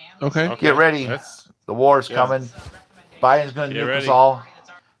 Okay. Okay, Get ready. that's- The war's Yeah. coming. Biden's gonna Get nuke us ready. all.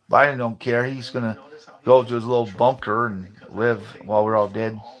 Biden don't care. He's gonna go to his little bunker and live while we're all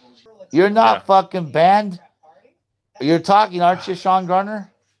dead. You're not Yeah. fucking banned. You're talking, aren't you, Sean Garner?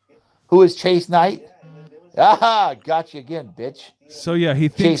 Who is Chase Knight? Ah, got you again, bitch. So yeah, he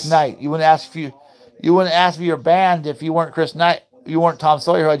thinks Chase Knight. You wouldn't ask if you're banned if you weren't Chris Knight. You weren't Tom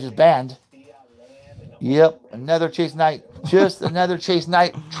Sawyer, who I just banned. Yep, another Chase Knight. Just another Chase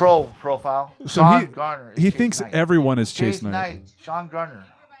Knight troll profile. So Sean Garner. is he Chase thinks Knight. everyone is Chase Chase Knight. Knight, Sean Garner.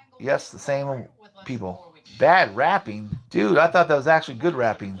 Yes, the same people. Bad rapping, dude. I thought that was actually good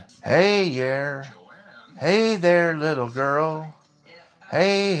rapping. Hey there, little girl.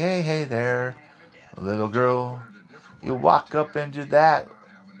 Hey there, little girl. You walk up into that.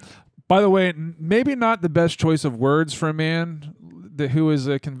 By the way, maybe not the best choice of words for a man who is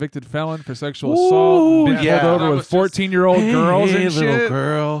a convicted felon for sexual assault, and been yeah. pulled over That with was just- 14-year-old girls and little shit.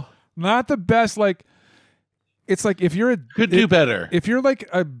 girl. Not the best. Like, it's like if you're Could do better. If you're like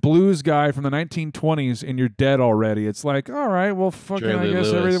a blues guy from the 1920s and you're dead already, it's like, all right, well, fucking, Jerry I Lee guess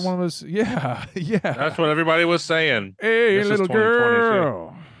Lewis. everyone was, yeah. That's what everybody was saying. Hey, This is little 2022.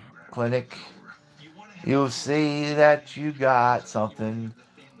 girl. Clinic, you'll see that you got something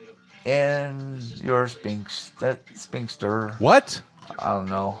in your spinkster. What? I don't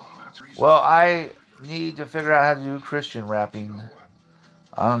know. Well, I need to figure out how to do Christian rapping.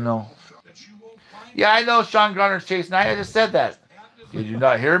 I don't know. Yeah, I know Sean Garner's Chase Knight. I just said that. Did you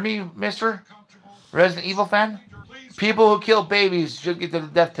not hear me, mister? Resident Evil fan? People who kill babies should get the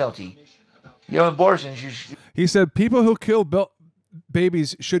death penalty. You know, abortions, you should... He said people who kill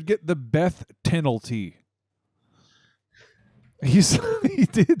babies should get the Beth penalty. He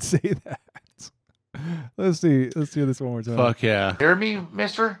did say that. Let's see this one more time. Fuck yeah. Hear me,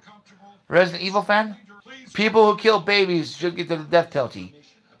 mister? Resident Evil fan? People who kill babies should get the death penalty.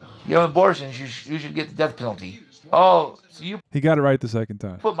 You know, abortions, you should get the death penalty. Oh, so you He got it right the second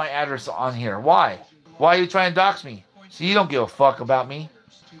time. put my address on here. Why? Why are you trying to dox me? So you don't give a fuck about me.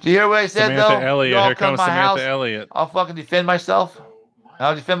 Do you hear what I said, Samantha though? Elliott. You all Here come comes to my Samantha house, Elliott. I'll fucking defend myself.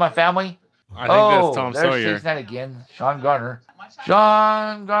 I'll defend my family. I think that's Tom there's Sawyer. Chase Knight again. Sean Garner.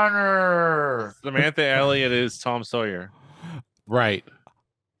 Sean Garner. Samantha Elliott is Tom Sawyer. Right.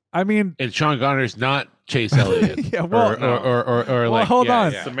 I mean, And Sean Garner's not Chase Elliott. Yeah, well, or well, like, hold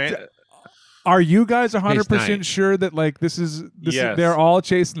on. Samantha, Are you guys 100% Knight. sure that like this is Yes. they're all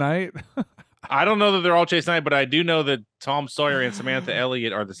Chase Knight? I don't know that they're all Chase Knight, but I do know that Tom Sawyer and Samantha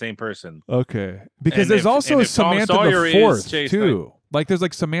Elliott are the same person. Okay, because And there's if- also and if Tom Samantha Sawyer the is fourth Chase too. Like there's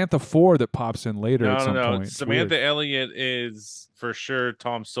like Samantha 4 that pops in later at No, some no, no. point. It's Samantha weird. Elliott is for sure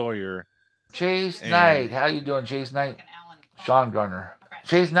Tom Sawyer. Chase And- Knight. How you doing, Chase Knight? Sean Garner.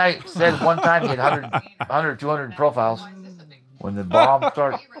 Chase Knight said one time he had 100, 200 profiles. When the bombs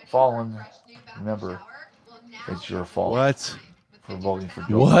start falling, remember, it's your fault what? for voting for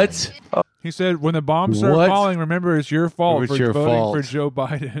Joe What? Biden. He said, "When the bombs start What? falling, remember it's your fault It's for your voting fault. for Joe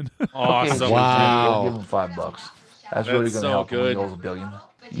Biden." Awesome. Chase Wow. Knight, give him $5. That's really That's going to so help him when he good. owes $1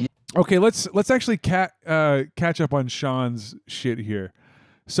 billion. Okay, let's actually catch up on Sean's shit here.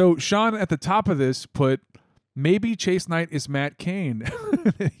 So Sean at the top of this put maybe Chase Knight is Matt Cain.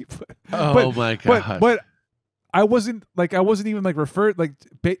 He put- Oh my god. But I wasn't even like referred like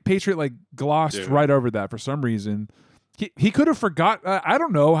Patriot like glossed Dude. right over that for some reason. He could have forgot. I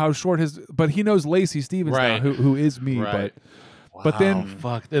don't know how short but he knows Lacey Stevens now, Right. who is me. Right. But then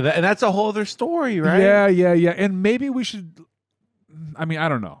fuck. And that's a whole other story, right? Yeah. And maybe we should. I mean, I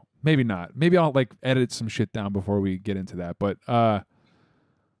don't know. Maybe not. Maybe I'll like edit some shit down before we get into that. But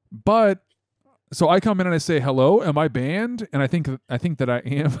so I come in and I say, "Hello, am I banned?" And I think that I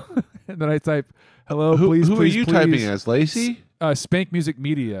am. And then I type, "Hello, Who, please, who please, are you please." typing as, Lacey? Spank Music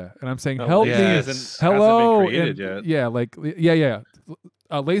Media, and I'm saying, Oh, "Help Lacey me!" hasn't Hello, been created and- yet.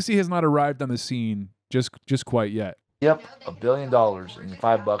 yeah. Lacey has not arrived on the scene just quite yet. Yep, $1 billion, and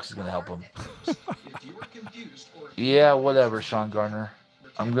 $5 is going to help him. Yeah, whatever, Sean Garner.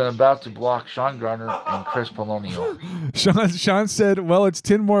 I'm about to block Sean Garner and Chris Polonio. Sean said, "Well, it's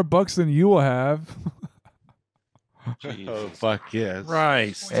 10 more bucks than you will have." Oh fuck yes.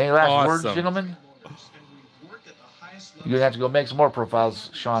 Right. Any last Awesome. words, gentlemen? You're gonna have to go make some more profiles,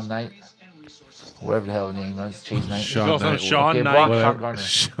 Sean Knight. Whatever the hell his name is, Chase Knight. Sean Calls him Knight. Sean Okay, Knight. block Whatever.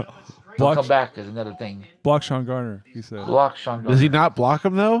 Sean Garner. He'll Block- come back as another thing. Block Sean Garner, he said. Block Sean Garner. Does he not block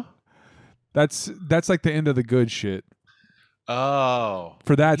him though? That's like the end of the good shit Oh.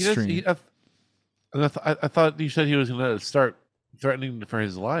 for that He does- stream. he- I thought you said he was going to start threatening for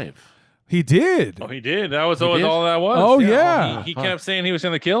his life. He did. Oh, he did. That was He all, did? all that was. Oh, yeah. He kept saying he was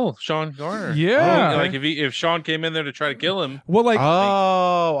going to kill Sean Garner. Yeah. Oh, like if Sean came in there to try to kill him, Well, like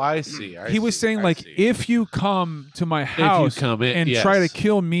Oh, I see. he was saying, like if you come to my house come in- and try to yes.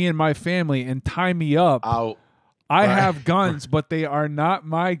 kill me and my family and tie me up, I'll, I right. have guns, but they are not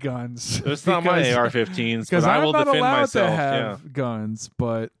my guns. it's not my Because- AR-15s, Because but I I'm will not defend allowed myself. to Yeah. have guns,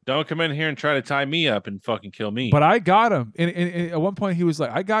 but Don't come in here and try to tie me up and fucking kill me. I got him. And at one point he was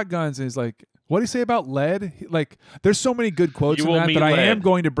like, "I got guns," and he's like, "What do you say about lead?" Like, there's so many good quotes You in will that meet that I am lead.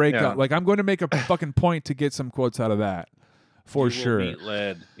 going to break Yeah. up. Like, I'm going to make a fucking point to get some quotes out of that for You will sure. meet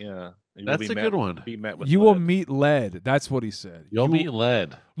lead. Yeah. You will That's be a good one. Be met with You will lead. meet lead. That's what he said. You'll You meet will-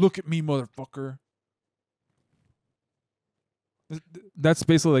 lead. Look at me, motherfucker. That's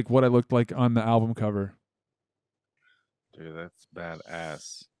basically like what I looked like on the album cover. Dude, that's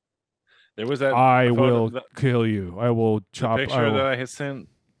badass. There was that I photo- will the kill you. I will chop. picture I will- that I had sent,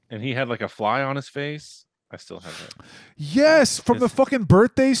 and he had like a fly on his face. I still have it. Yes, from the fucking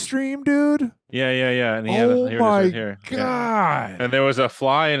birthday stream, dude. Yeah. And he Oh here it is my right here. Yeah. God. And there was a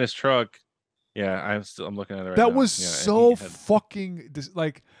fly in his truck. Yeah, I'm looking at it right now. That was Yeah, and so he had- fucking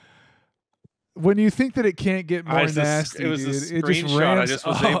like when you think that it can't get more nasty, it was a dude, it just screenshot. I ramps just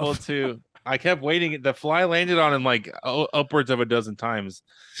was up. able to. I kept waiting. The fly landed on him like upwards of a dozen times,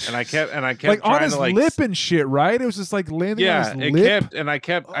 and I kept like trying on his to like lip and shit, right? It was just like landing yeah, on his it lip. kept, and I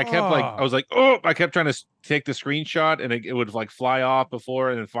kept like I was like, oh, I kept trying to take the screenshot, and it would like fly off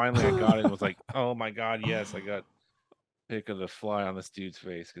before, and then finally I got it. And was like, oh my god, yes, I got pic of the fly on this dude's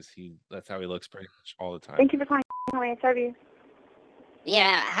face because that's how he looks pretty much all the time. Thank you for calling. How may I serve you?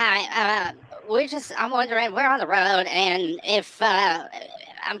 Yeah, hi. I'm wondering, we're on the road, and if,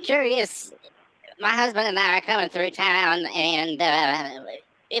 I'm curious, my husband and I are coming through town, and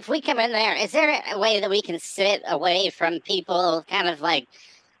if we come in there, is there a way that we can sit away from people, kind of like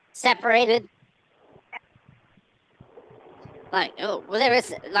separated? Like, well, there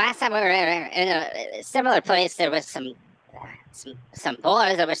was, last time we were in a similar place, there was some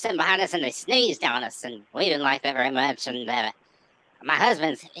boys that were sitting behind us, and they sneezed on us, and we didn't like that very much, and my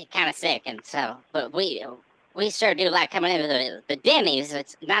husband's kind of sick, and so, but we sure do like coming into the Denny's.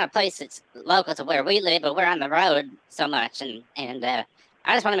 It's not a place that's local to where we live, but we're on the road so much, and I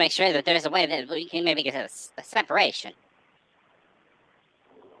just want to make sure that there's a way that we can maybe get a separation.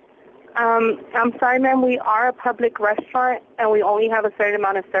 I'm sorry, ma'am. We are a public restaurant, and we only have a certain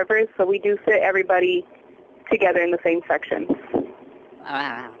amount of servers, so we do sit everybody together in the same section.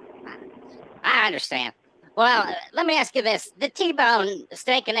 I understand. Well, let me ask you this. The T-bone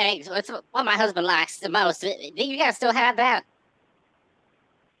steak and eggs, it's what my husband likes the most. Do you guys still have that?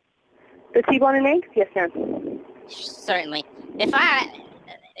 The T-bone and eggs? Yes, ma'am. Certainly. If I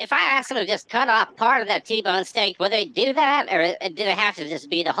ask them to just cut off part of that T-bone steak, will they do that? Or do they have to just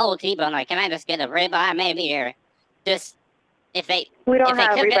be the whole T-bone? Like, can I just get a ribeye maybe? Or just, if they... We don't if they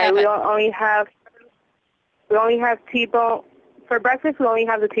have cook it ribeye. up We only have T-bone. For breakfast, we only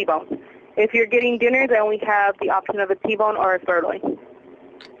have the T-bone. If you're getting dinner, then we have the option of a T-bone or a sirloin.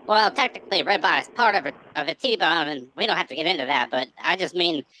 Well, technically, ribeye is part of a T-bone, and we don't have to get into that, but I just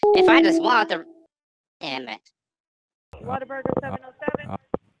mean, if I just want the... Damn it. Whataburger 707.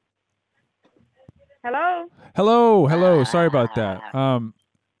 Hello? Hello. Sorry about that.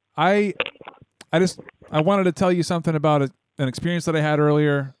 I wanted to tell you something about an experience that I had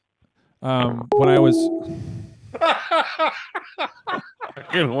earlier when I was...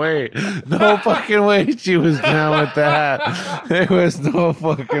 Fucking way. No fucking way she was down with that. There was no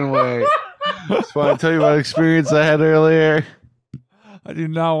fucking way. Just want to tell you about an experience I had earlier. I do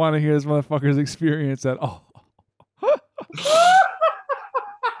not want to hear this motherfucker's experience at all.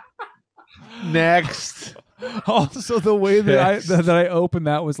 Next. Also, the way that I opened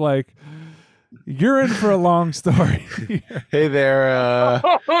that was like, you're in for a long story. Hey there,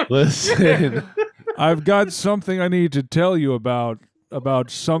 listen. I've got something I need to tell you about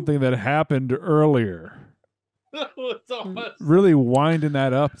something that happened earlier. Really winding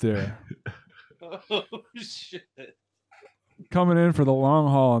that up there. Oh shit! Coming in for the long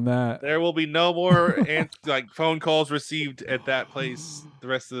haul on that. There will be no more like phone calls received at that place the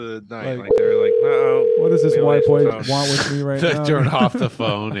rest of the night. Like they're like, no. What does this white boy want with me right now? Turn off the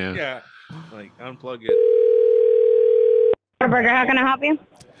phone. Yeah. Yeah. Like unplug it. Burger, how can I help you?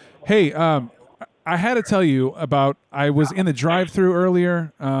 Hey, I had to tell you about. I was in the drive-thru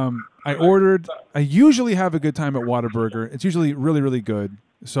earlier. I usually have a good time at Whataburger. It's usually really, really good.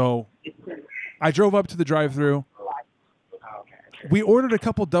 So I drove up to the drive-thru. We ordered a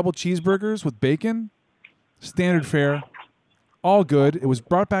couple double cheeseburgers with bacon, standard fare, all good. It was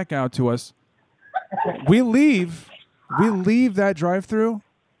brought back out to us. We leave that drive-thru,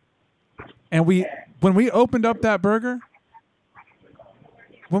 and when we opened up that burger,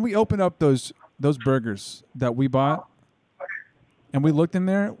 when we opened up those burgers that we bought, and we looked in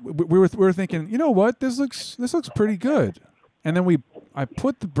there, we were thinking, you know what, this looks pretty good. And then I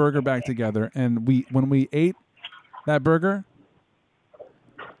put the burger back together, and when we ate that burger,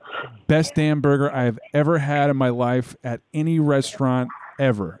 best damn burger I have ever had in my life at any restaurant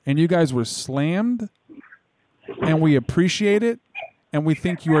ever. And you guys were slammed, and we appreciate it, and we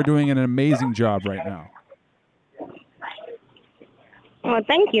think you are doing an amazing job right now. Well,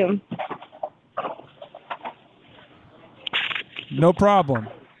 thank you. No problem.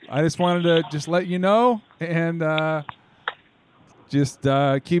 I just wanted to just let you know, and just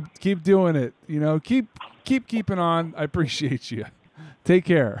keep doing it. You know, keep keeping on. I appreciate you. Take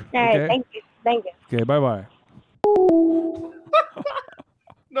care. All right, okay? thank you. Okay, bye-bye.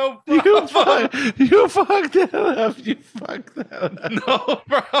 No You problem. fucked that up. You fucked that up. No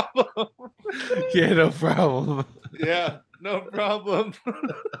problem. Yeah, no problem. Yeah, no problem.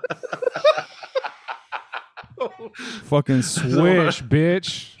 Fucking swish,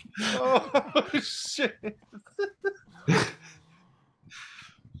 bitch. Oh shit.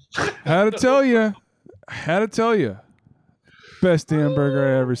 Had to tell you. Best damn burger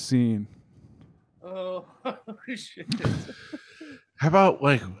I ever seen. Oh shit. How about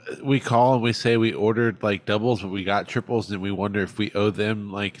like we call and we say we ordered like doubles, but we got triples, and we wonder if we owe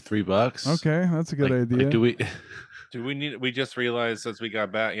them like $3? Okay, that's a good Like, idea. do we? Do we need? We just realized since we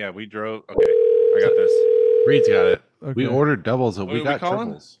got back. Yeah, we drove. Okay, I got this. Reed's got it. We Okay. ordered doubles, but What we are we got calling?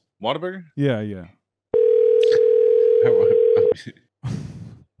 triples. Whataburger? Yeah, yeah.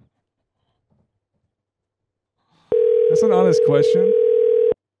 That's an honest question.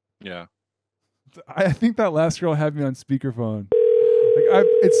 Yeah. I think that last girl had me on speakerphone. Like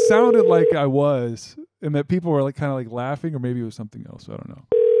it sounded like I was, and that people were like kind of like laughing, or maybe it was something else. I don't know.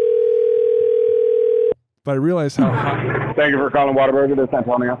 But I realized how hot. Thank you for calling Whataburger. This is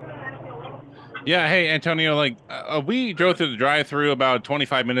Antonio. Yeah. Hey, Antonio. Like, we drove through the drive-through about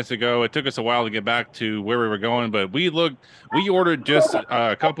 25 minutes ago. It took us a while to get back to where we were going, but we ordered just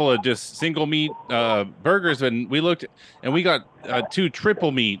a couple of just single meat burgers, and we looked, and we got 2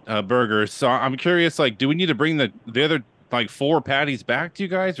 triple meat burgers. So I'm curious, like, do we need to bring the other like 4 patties back to you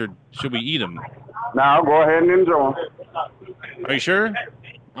guys, or should we eat them? Now go ahead and enjoy. Are you sure?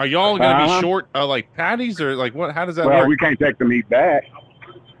 Are y'all gonna be short like patties, or like what? How does that Well, work? we can't take the meat back.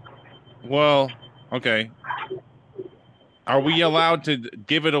 Well, okay. Are we allowed to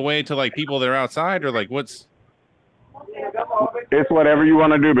give it away to like people that are outside, or like what's? It's whatever you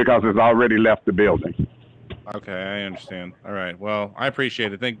want to do because it's already left the building. Okay, I understand. All right. Well, I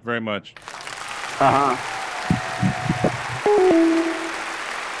appreciate it. Thank you very much.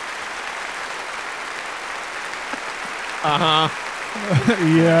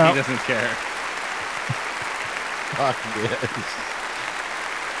 Yeah. He doesn't care. Fuck yes.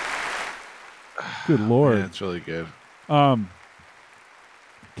 Good lord. Yeah, it's really good.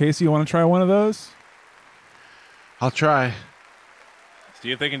 Casey, you want to try one of those? I'll try.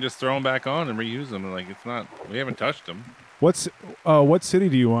 See if they can just throw them back on and reuse them. Like it's not. We haven't touched them. What city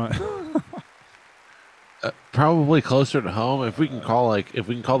do you want? Probably closer to home. If we can call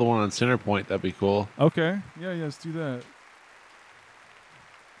the one on Center Point, that'd be cool. Okay. Yeah, let's do that.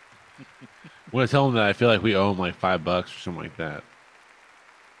 I'm gonna tell them that I feel like we owe them like $5 or something like that.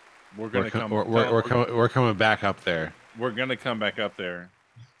 We're gonna come. We're coming back up there. We're gonna come back up there.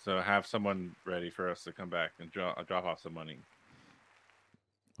 So have someone ready for us to come back and drop off some money.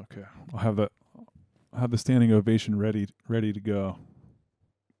 Okay. I'll have the standing ovation ready to go.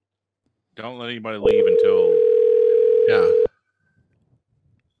 Don't let anybody leave until. Yeah.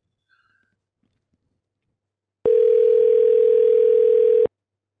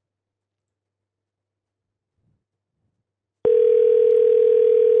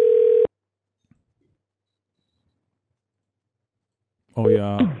 Oh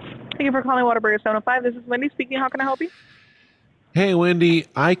yeah. Thank you for calling Whataburger 705. This is Wendy speaking. How can I help you? Hey, Wendy,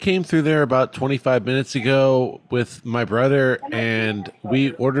 I came through there about 25 minutes ago with my brother, and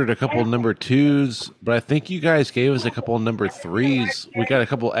we ordered a couple number 2s, but I think you guys gave us a couple number 3s. We got a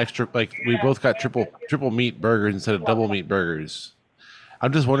couple extra, like we both got triple meat burgers instead of double meat burgers.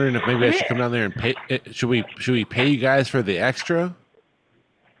 I'm just wondering if maybe I should come down there and pay. Should we pay you guys for the extra?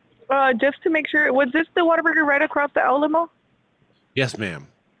 Just to make sure, was this the Whataburger right across the outlet mall? Yes, ma'am.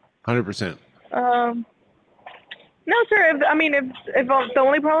 100%. No, sir. If the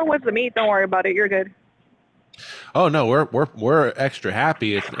only problem was the meat, don't worry about it. You're good. Oh no, we're extra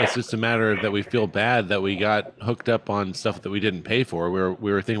happy. It's just a matter of that we feel bad that we got hooked up on stuff that we didn't pay for.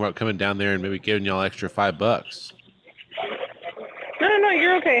 We were thinking about coming down there and maybe giving y'all extra $5. No,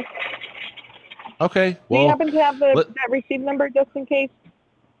 you're okay. Okay. Do Well, you happen to have that receipt number just in case?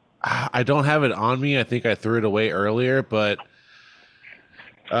 I don't have it on me. I think I threw it away earlier, but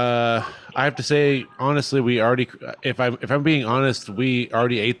I have to say honestly, we already. If I'm being honest, we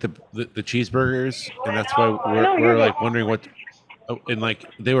already ate the cheeseburgers, and that's why we're like wondering what. And like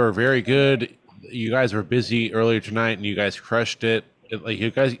they were very good. You guys were busy earlier tonight, and you guys crushed it. Like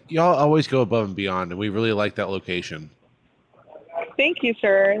y'all always go above and beyond, and we really like that location. Thank you,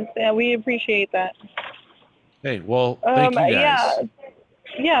 sir. Yeah, we appreciate that. Hey, well, thank you guys.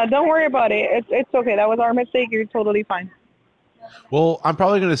 Yeah. Don't worry about it. It's okay. That was our mistake. You're totally fine. Well, I'm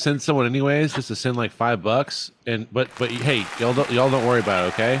probably gonna send someone anyways, just to send like $5. But hey, y'all don't worry about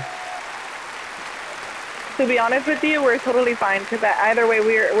it, okay? To be honest with you, we're totally fine because either way,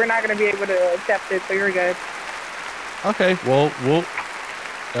 we're not gonna be able to accept it. So you're good. Okay. Well,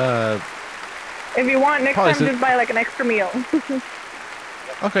 If you want, next Probably time so- just buy like an extra meal.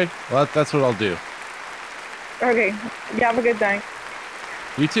 Okay, well that's what I'll do. Okay. You have a good time.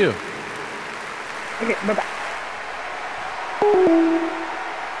 You too. Okay, bye-bye.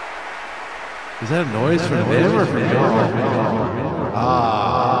 Is that a noise from him or from me?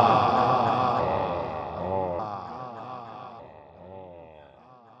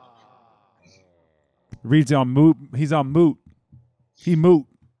 Reed's on moot. He's on moot. He moot.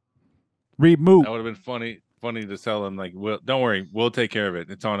 Reed moot. That would have been funny to tell him like, don't worry, we'll take care of it.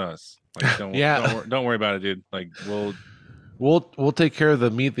 It's on us. Like, don't worry about it, dude. Like, We'll take care of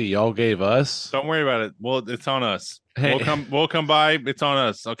the meat that y'all gave us. don't worry about it. Well, it's on us. Hey. We'll come by. It's on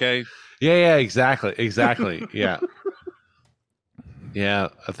us. Okay. Yeah, exactly. Yeah. Yeah,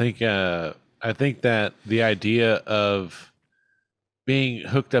 I think that the idea of being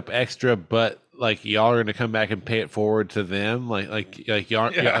hooked up extra, but like y'all are gonna come back and pay it forward to them, like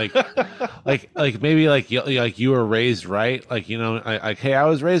y'all, like maybe like you were raised right, like like hey, I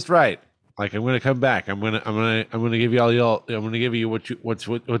was raised right. Like I'm gonna come back. I'm gonna give y'all. I'm gonna give you what's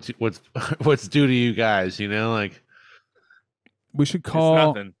due to you guys. Like We should It's call.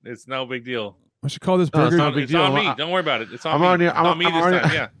 nothing. It's no big deal. We should call this No, burger. it's not a big It's deal. on me. Don't worry about it. It's on I'm me. already. It's on me this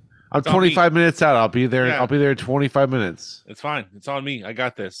time. Yeah. I'm It's on me. 25 minutes out. I'll be there. Yeah. I'll be there in 25 minutes. It's fine. It's on me. I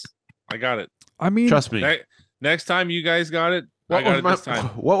got this. I got it. I mean, Trust me. Next time you guys got it, I got it this time.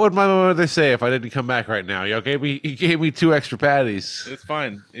 What would my mother say if I didn't come back right now? You gave me 2 extra patties. It's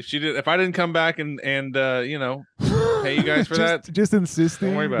fine. If I didn't come back and pay you guys for that, just insisting.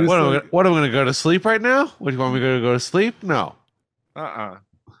 Don't worry about it. What am I gonna go to sleep right now? What do you want me to go to sleep? No.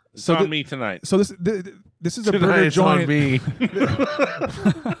 It's So on the- me tonight. So this is a Tonight burger it's on joint. me.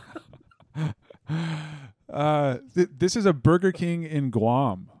 This is a Burger King in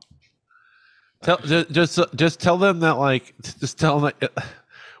Guam. Just tell them that just tell them that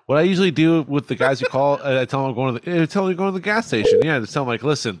what I usually do with the guys who call. I tell them I'm going to the gas station. Yeah, just tell them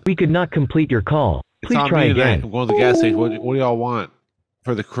listen. We could not complete your call. It's Please on try me tonight. again. I'm going to the gas station. What do y'all want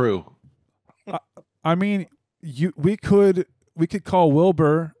for the crew? I mean, we could call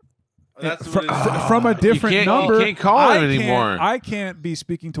Wilbur. That's From a different you number. can't call him anymore. I can't be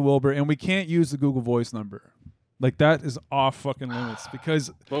speaking to Wilbur, and we can't use the Google Voice number. Like that is off fucking limits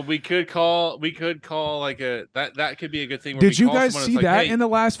because. Well, we could call like a that could be a good thing. Where Did we you call guys someone see that's like, that hey, in the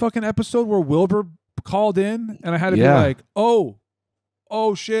last fucking episode where Wilbur called in and I had to be Yeah. like, oh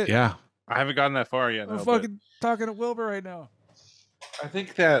shit, Yeah. I haven't gotten that far yet. I'm no, fucking talking to Wilbur right now. I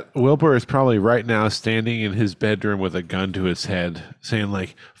think that Wilbur is probably right now standing in his bedroom with a gun to his head, saying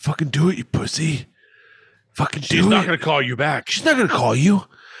 "Fucking do it, you pussy! Fucking do She's it! not gonna call you back. She's not gonna call you.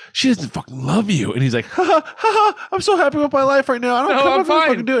 She doesn't fucking love you." And he's like, "Ha ha ha! ha. I'm so happy with my life right now. I don't No, come I'm up and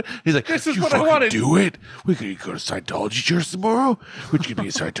fucking fine. do it." He's like, This is "You what I fucking wanted." do it. We could go to Scientology church tomorrow. We could be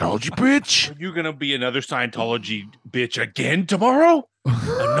a Scientology bitch." Are you gonna be another Scientology bitch again tomorrow?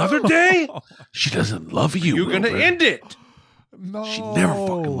 Another day? She doesn't love you. You're gonna Wilbur. end it. No, She never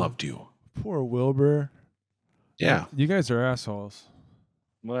fucking loved you. Poor Wilbur. Yeah, You guys are assholes.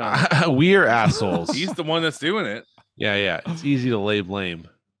 Well, we're assholes. he's the one that's doing it. Yeah. It's easy to lay blame.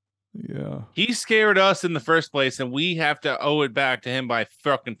 Yeah. He scared us in the first place, and we have to owe it back to him by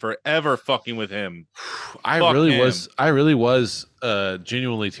fucking forever fucking with him. I Fuck really him. was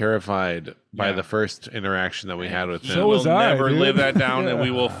genuinely terrified by Yeah. the first interaction that we had with him. So We'll was I, never dude. live that down, and Yeah.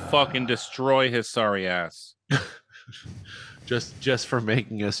 we will fucking destroy his sorry ass. just for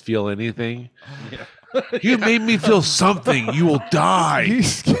making us feel anything. Yeah. You made me feel something. You will die.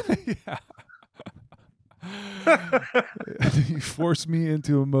 He's yeah. You forced me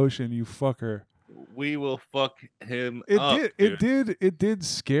into emotion, you fucker. We will fuck him It up. did. dude. It did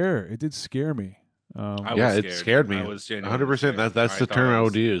scare me. I Yeah, was it scared. scared me. I was genuinely 100%. scared. That's the thought term I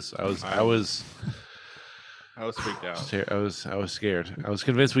was- would use. I was freaked out. I was scared. I was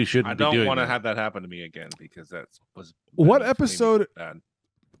convinced we shouldn't I be don't doing want to that. have that happen to me again because that was What that made me episode- bad.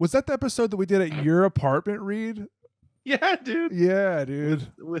 Was that the episode that we did at your apartment, Reed? Yeah, dude. Yeah, dude.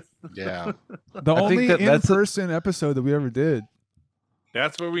 With Yeah. The I think only that's a- in-person episode that we ever did.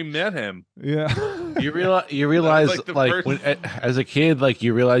 that's where we met him. Yeah. You realize like the like first- when as a kid, like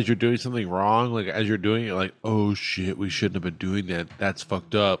you realize you're doing something wrong. Like as you're doing it, like, oh shit, we shouldn't have been doing that. That's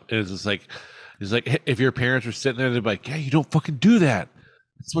fucked up. And it's just like if your parents were sitting there, they'd be like, yeah, you don't fucking do that.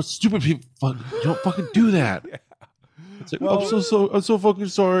 That's what stupid people you don't fucking do that. It's like, Well- I'm so fucking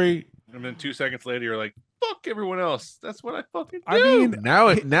sorry. And then 2 seconds later, you're like, "Fuck everyone else." That's what I fucking do. I mean, Now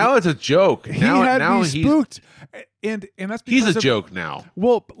it's a joke. he Now had me he's spooked, and that's he's because a of- joke now.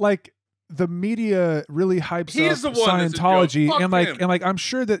 Well, like the media really hypes He's up the one that's a joke. Scientology, Fuck and him. I'm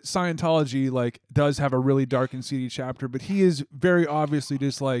sure that Scientology like does have a really dark and seedy chapter, but he is very obviously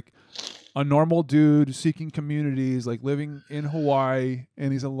just like a normal dude seeking communities, like living in Hawaii,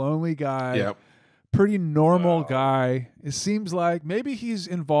 and he's a lonely guy. Yep. Pretty normal guy. It seems like maybe he's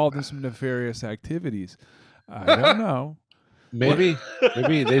involved in some nefarious activities. I don't know. Maybe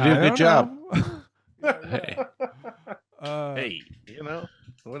they do a good job. Hey. Hey,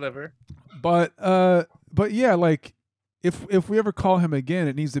 whatever. But yeah, like if we ever call him again,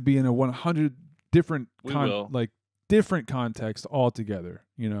 it needs to be in a 100 different We will. different context altogether.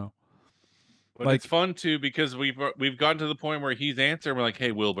 But it's fun too because we've gotten to the point where he's answering. We're like,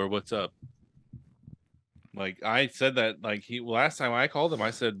 "Hey, Wilbur, what's up?" Like I said that. Like last time I called him,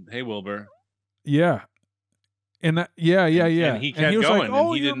 I said, "Hey, Wilbur." Yeah. And that, yeah. And he kept was going, like, and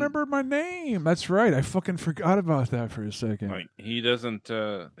 "Oh, he you didn't- remember my name? That's right. I fucking forgot about that for a second." Like he doesn't.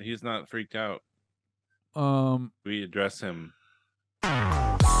 He's not freaked out. We address him.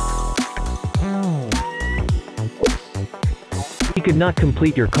 You could not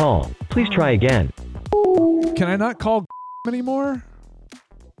complete your call. Please try again. Can I not call anymore?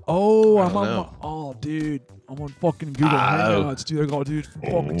 Oh, I'm on. know. Oh, dude, I'm on fucking Google Hangouts, dude. I got a dude from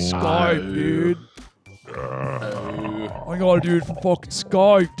fucking Skype, dude. I got a dude from fucking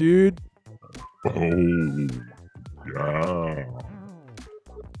Skype, dude.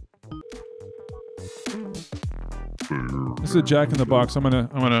 This is a Jack in the Box. I'm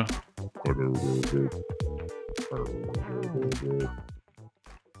gonna.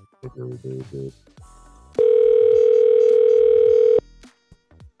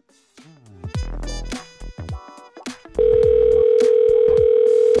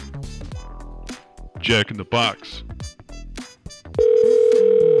 Jack in the Box.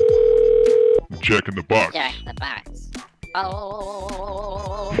 Jack in the Box. Jack in the Box.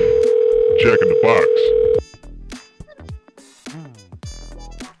 Oh. Jack in the Box.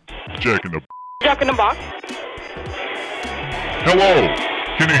 Jack in the. Jack in the Box. Hello.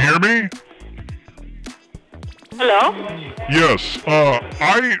 Can you hear me? Hello? Yes.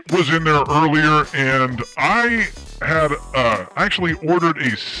 I was in there earlier, and I had actually ordered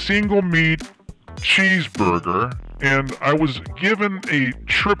a single meat cheeseburger, and I was given a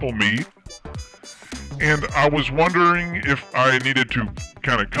triple meat, and I was wondering if I needed to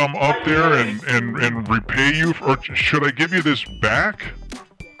kind of come up there and repay you, or should I give you this back?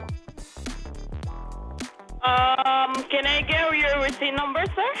 Can I get your receipt number,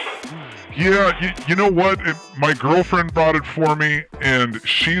 sir? Yeah, you know what? My girlfriend bought it for me, and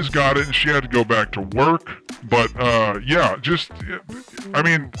she's got it, and she had to go back to work. But, yeah, I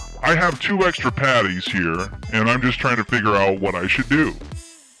mean, I have 2 extra patties here, and I'm just trying to figure out what I should do.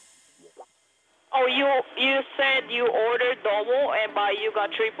 Oh, you said you ordered double, but you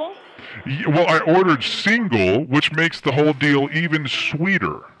got triple? Well, I ordered single, which makes the whole deal even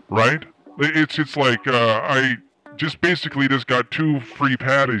sweeter, right? It's like, I just basically just got 2 free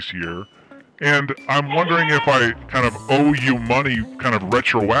patties here. And I'm wondering if I kind of owe you money kind of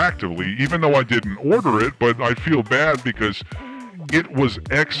retroactively, even though I didn't order it, but I feel bad because it was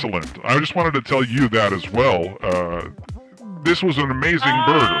excellent. I just wanted to tell you that as well. This was an amazing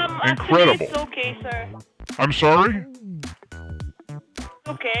burger. Incredible. It's okay, sir. I'm sorry?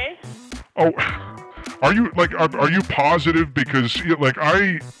 Okay. Oh, are you positive? Because like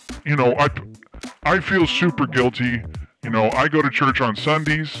I feel super guilty. I go to church on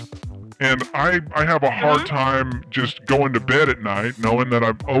Sundays, and I have a hard time just going to bed at night knowing that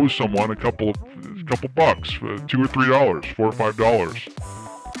I owe someone a couple bucks, $2 or $3, $4 or $5.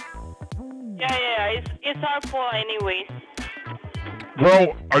 Yeah, it's our fault anyways.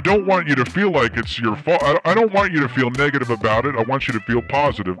 Well, I don't want you to feel like it's your fault. I don't want you to feel negative about it. I want you to feel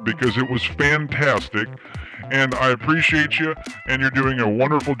positive because it was fantastic, and I appreciate you, and you're doing a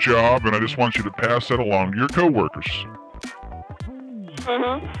wonderful job, and I just want you to pass that along to your coworkers.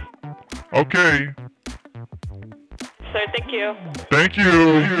 Okay. Sir, thank you. Thank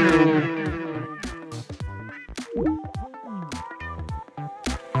you.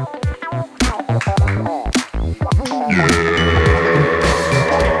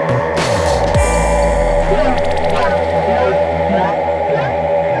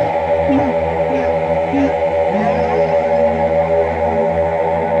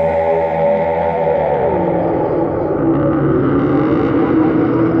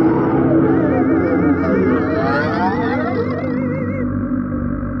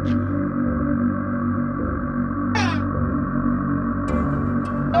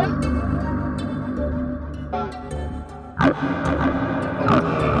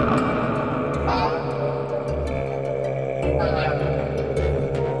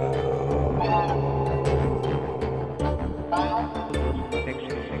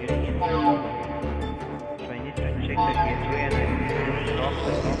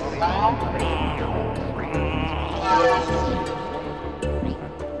 This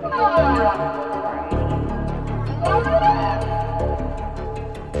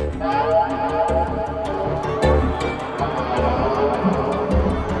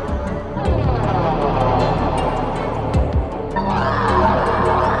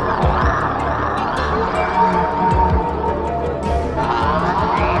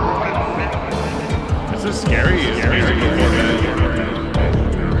is scary.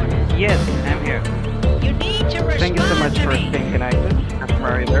 Yes, I'm here. You need to respond Thank you so much to for me. staying connected.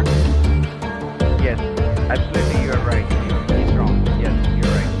 Customer there. Yes, absolutely, you are right. He's wrong. Yes,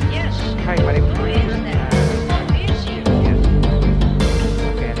 you're right. Yes. Hi, my name is Who Richard. is that? Who is you? Yes.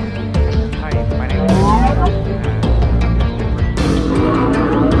 Okay. Hi, my name is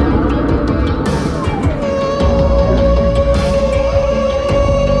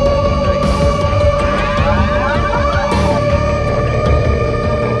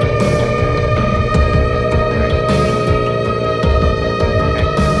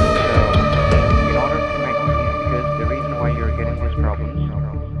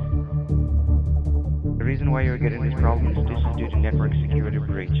network security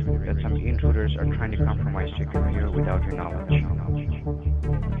breach that some intruders are trying to compromise your computer without your knowledge.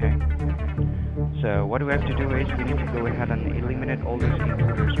 Okay? So what we have to do is we need to go ahead and eliminate all these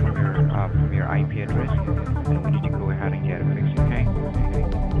intruders from your IP address, and we need to go ahead and get it fixed, okay?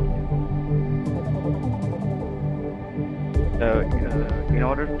 So in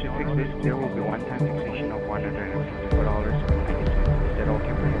order to fix this, there will be one-time fixation of $154.90. Is that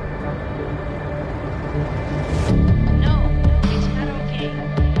okay for you?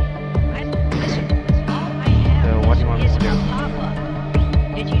 So what do you want me to do?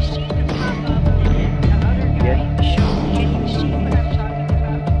 Did you see the pop-up that the other guy showed? Can you see what I'm talking about?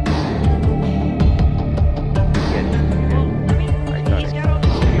 Yes. Well, I mean, he's got all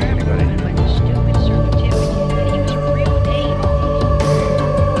this crap, like stupid certificate, and he was a real name.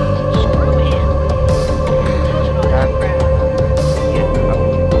 Screw him. Those are all crap.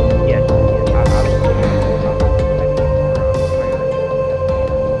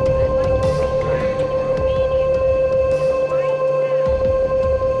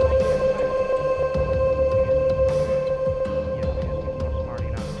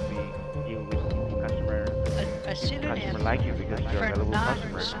 A synonym like you because you're a for valuable not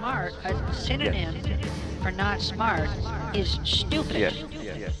customer. smart, a synonym for not smart is stupid.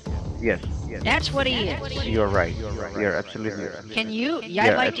 Yes. That's what he is. You're right. You're absolutely right. Can you? You're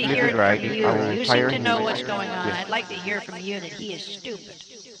I'd like to hear it absolutely right. from you. I will You fire seem to him. know what's going on. Yes. I'd like to hear from you that he is stupid.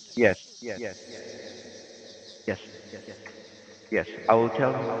 Yes. I will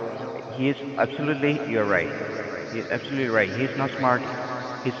tell him. He is absolutely. You're right. He is absolutely right. He's not smart.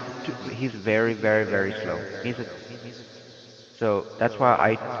 He's very, very, very slow. So that's why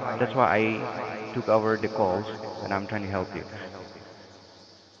I took over the calls, and I'm trying to help you.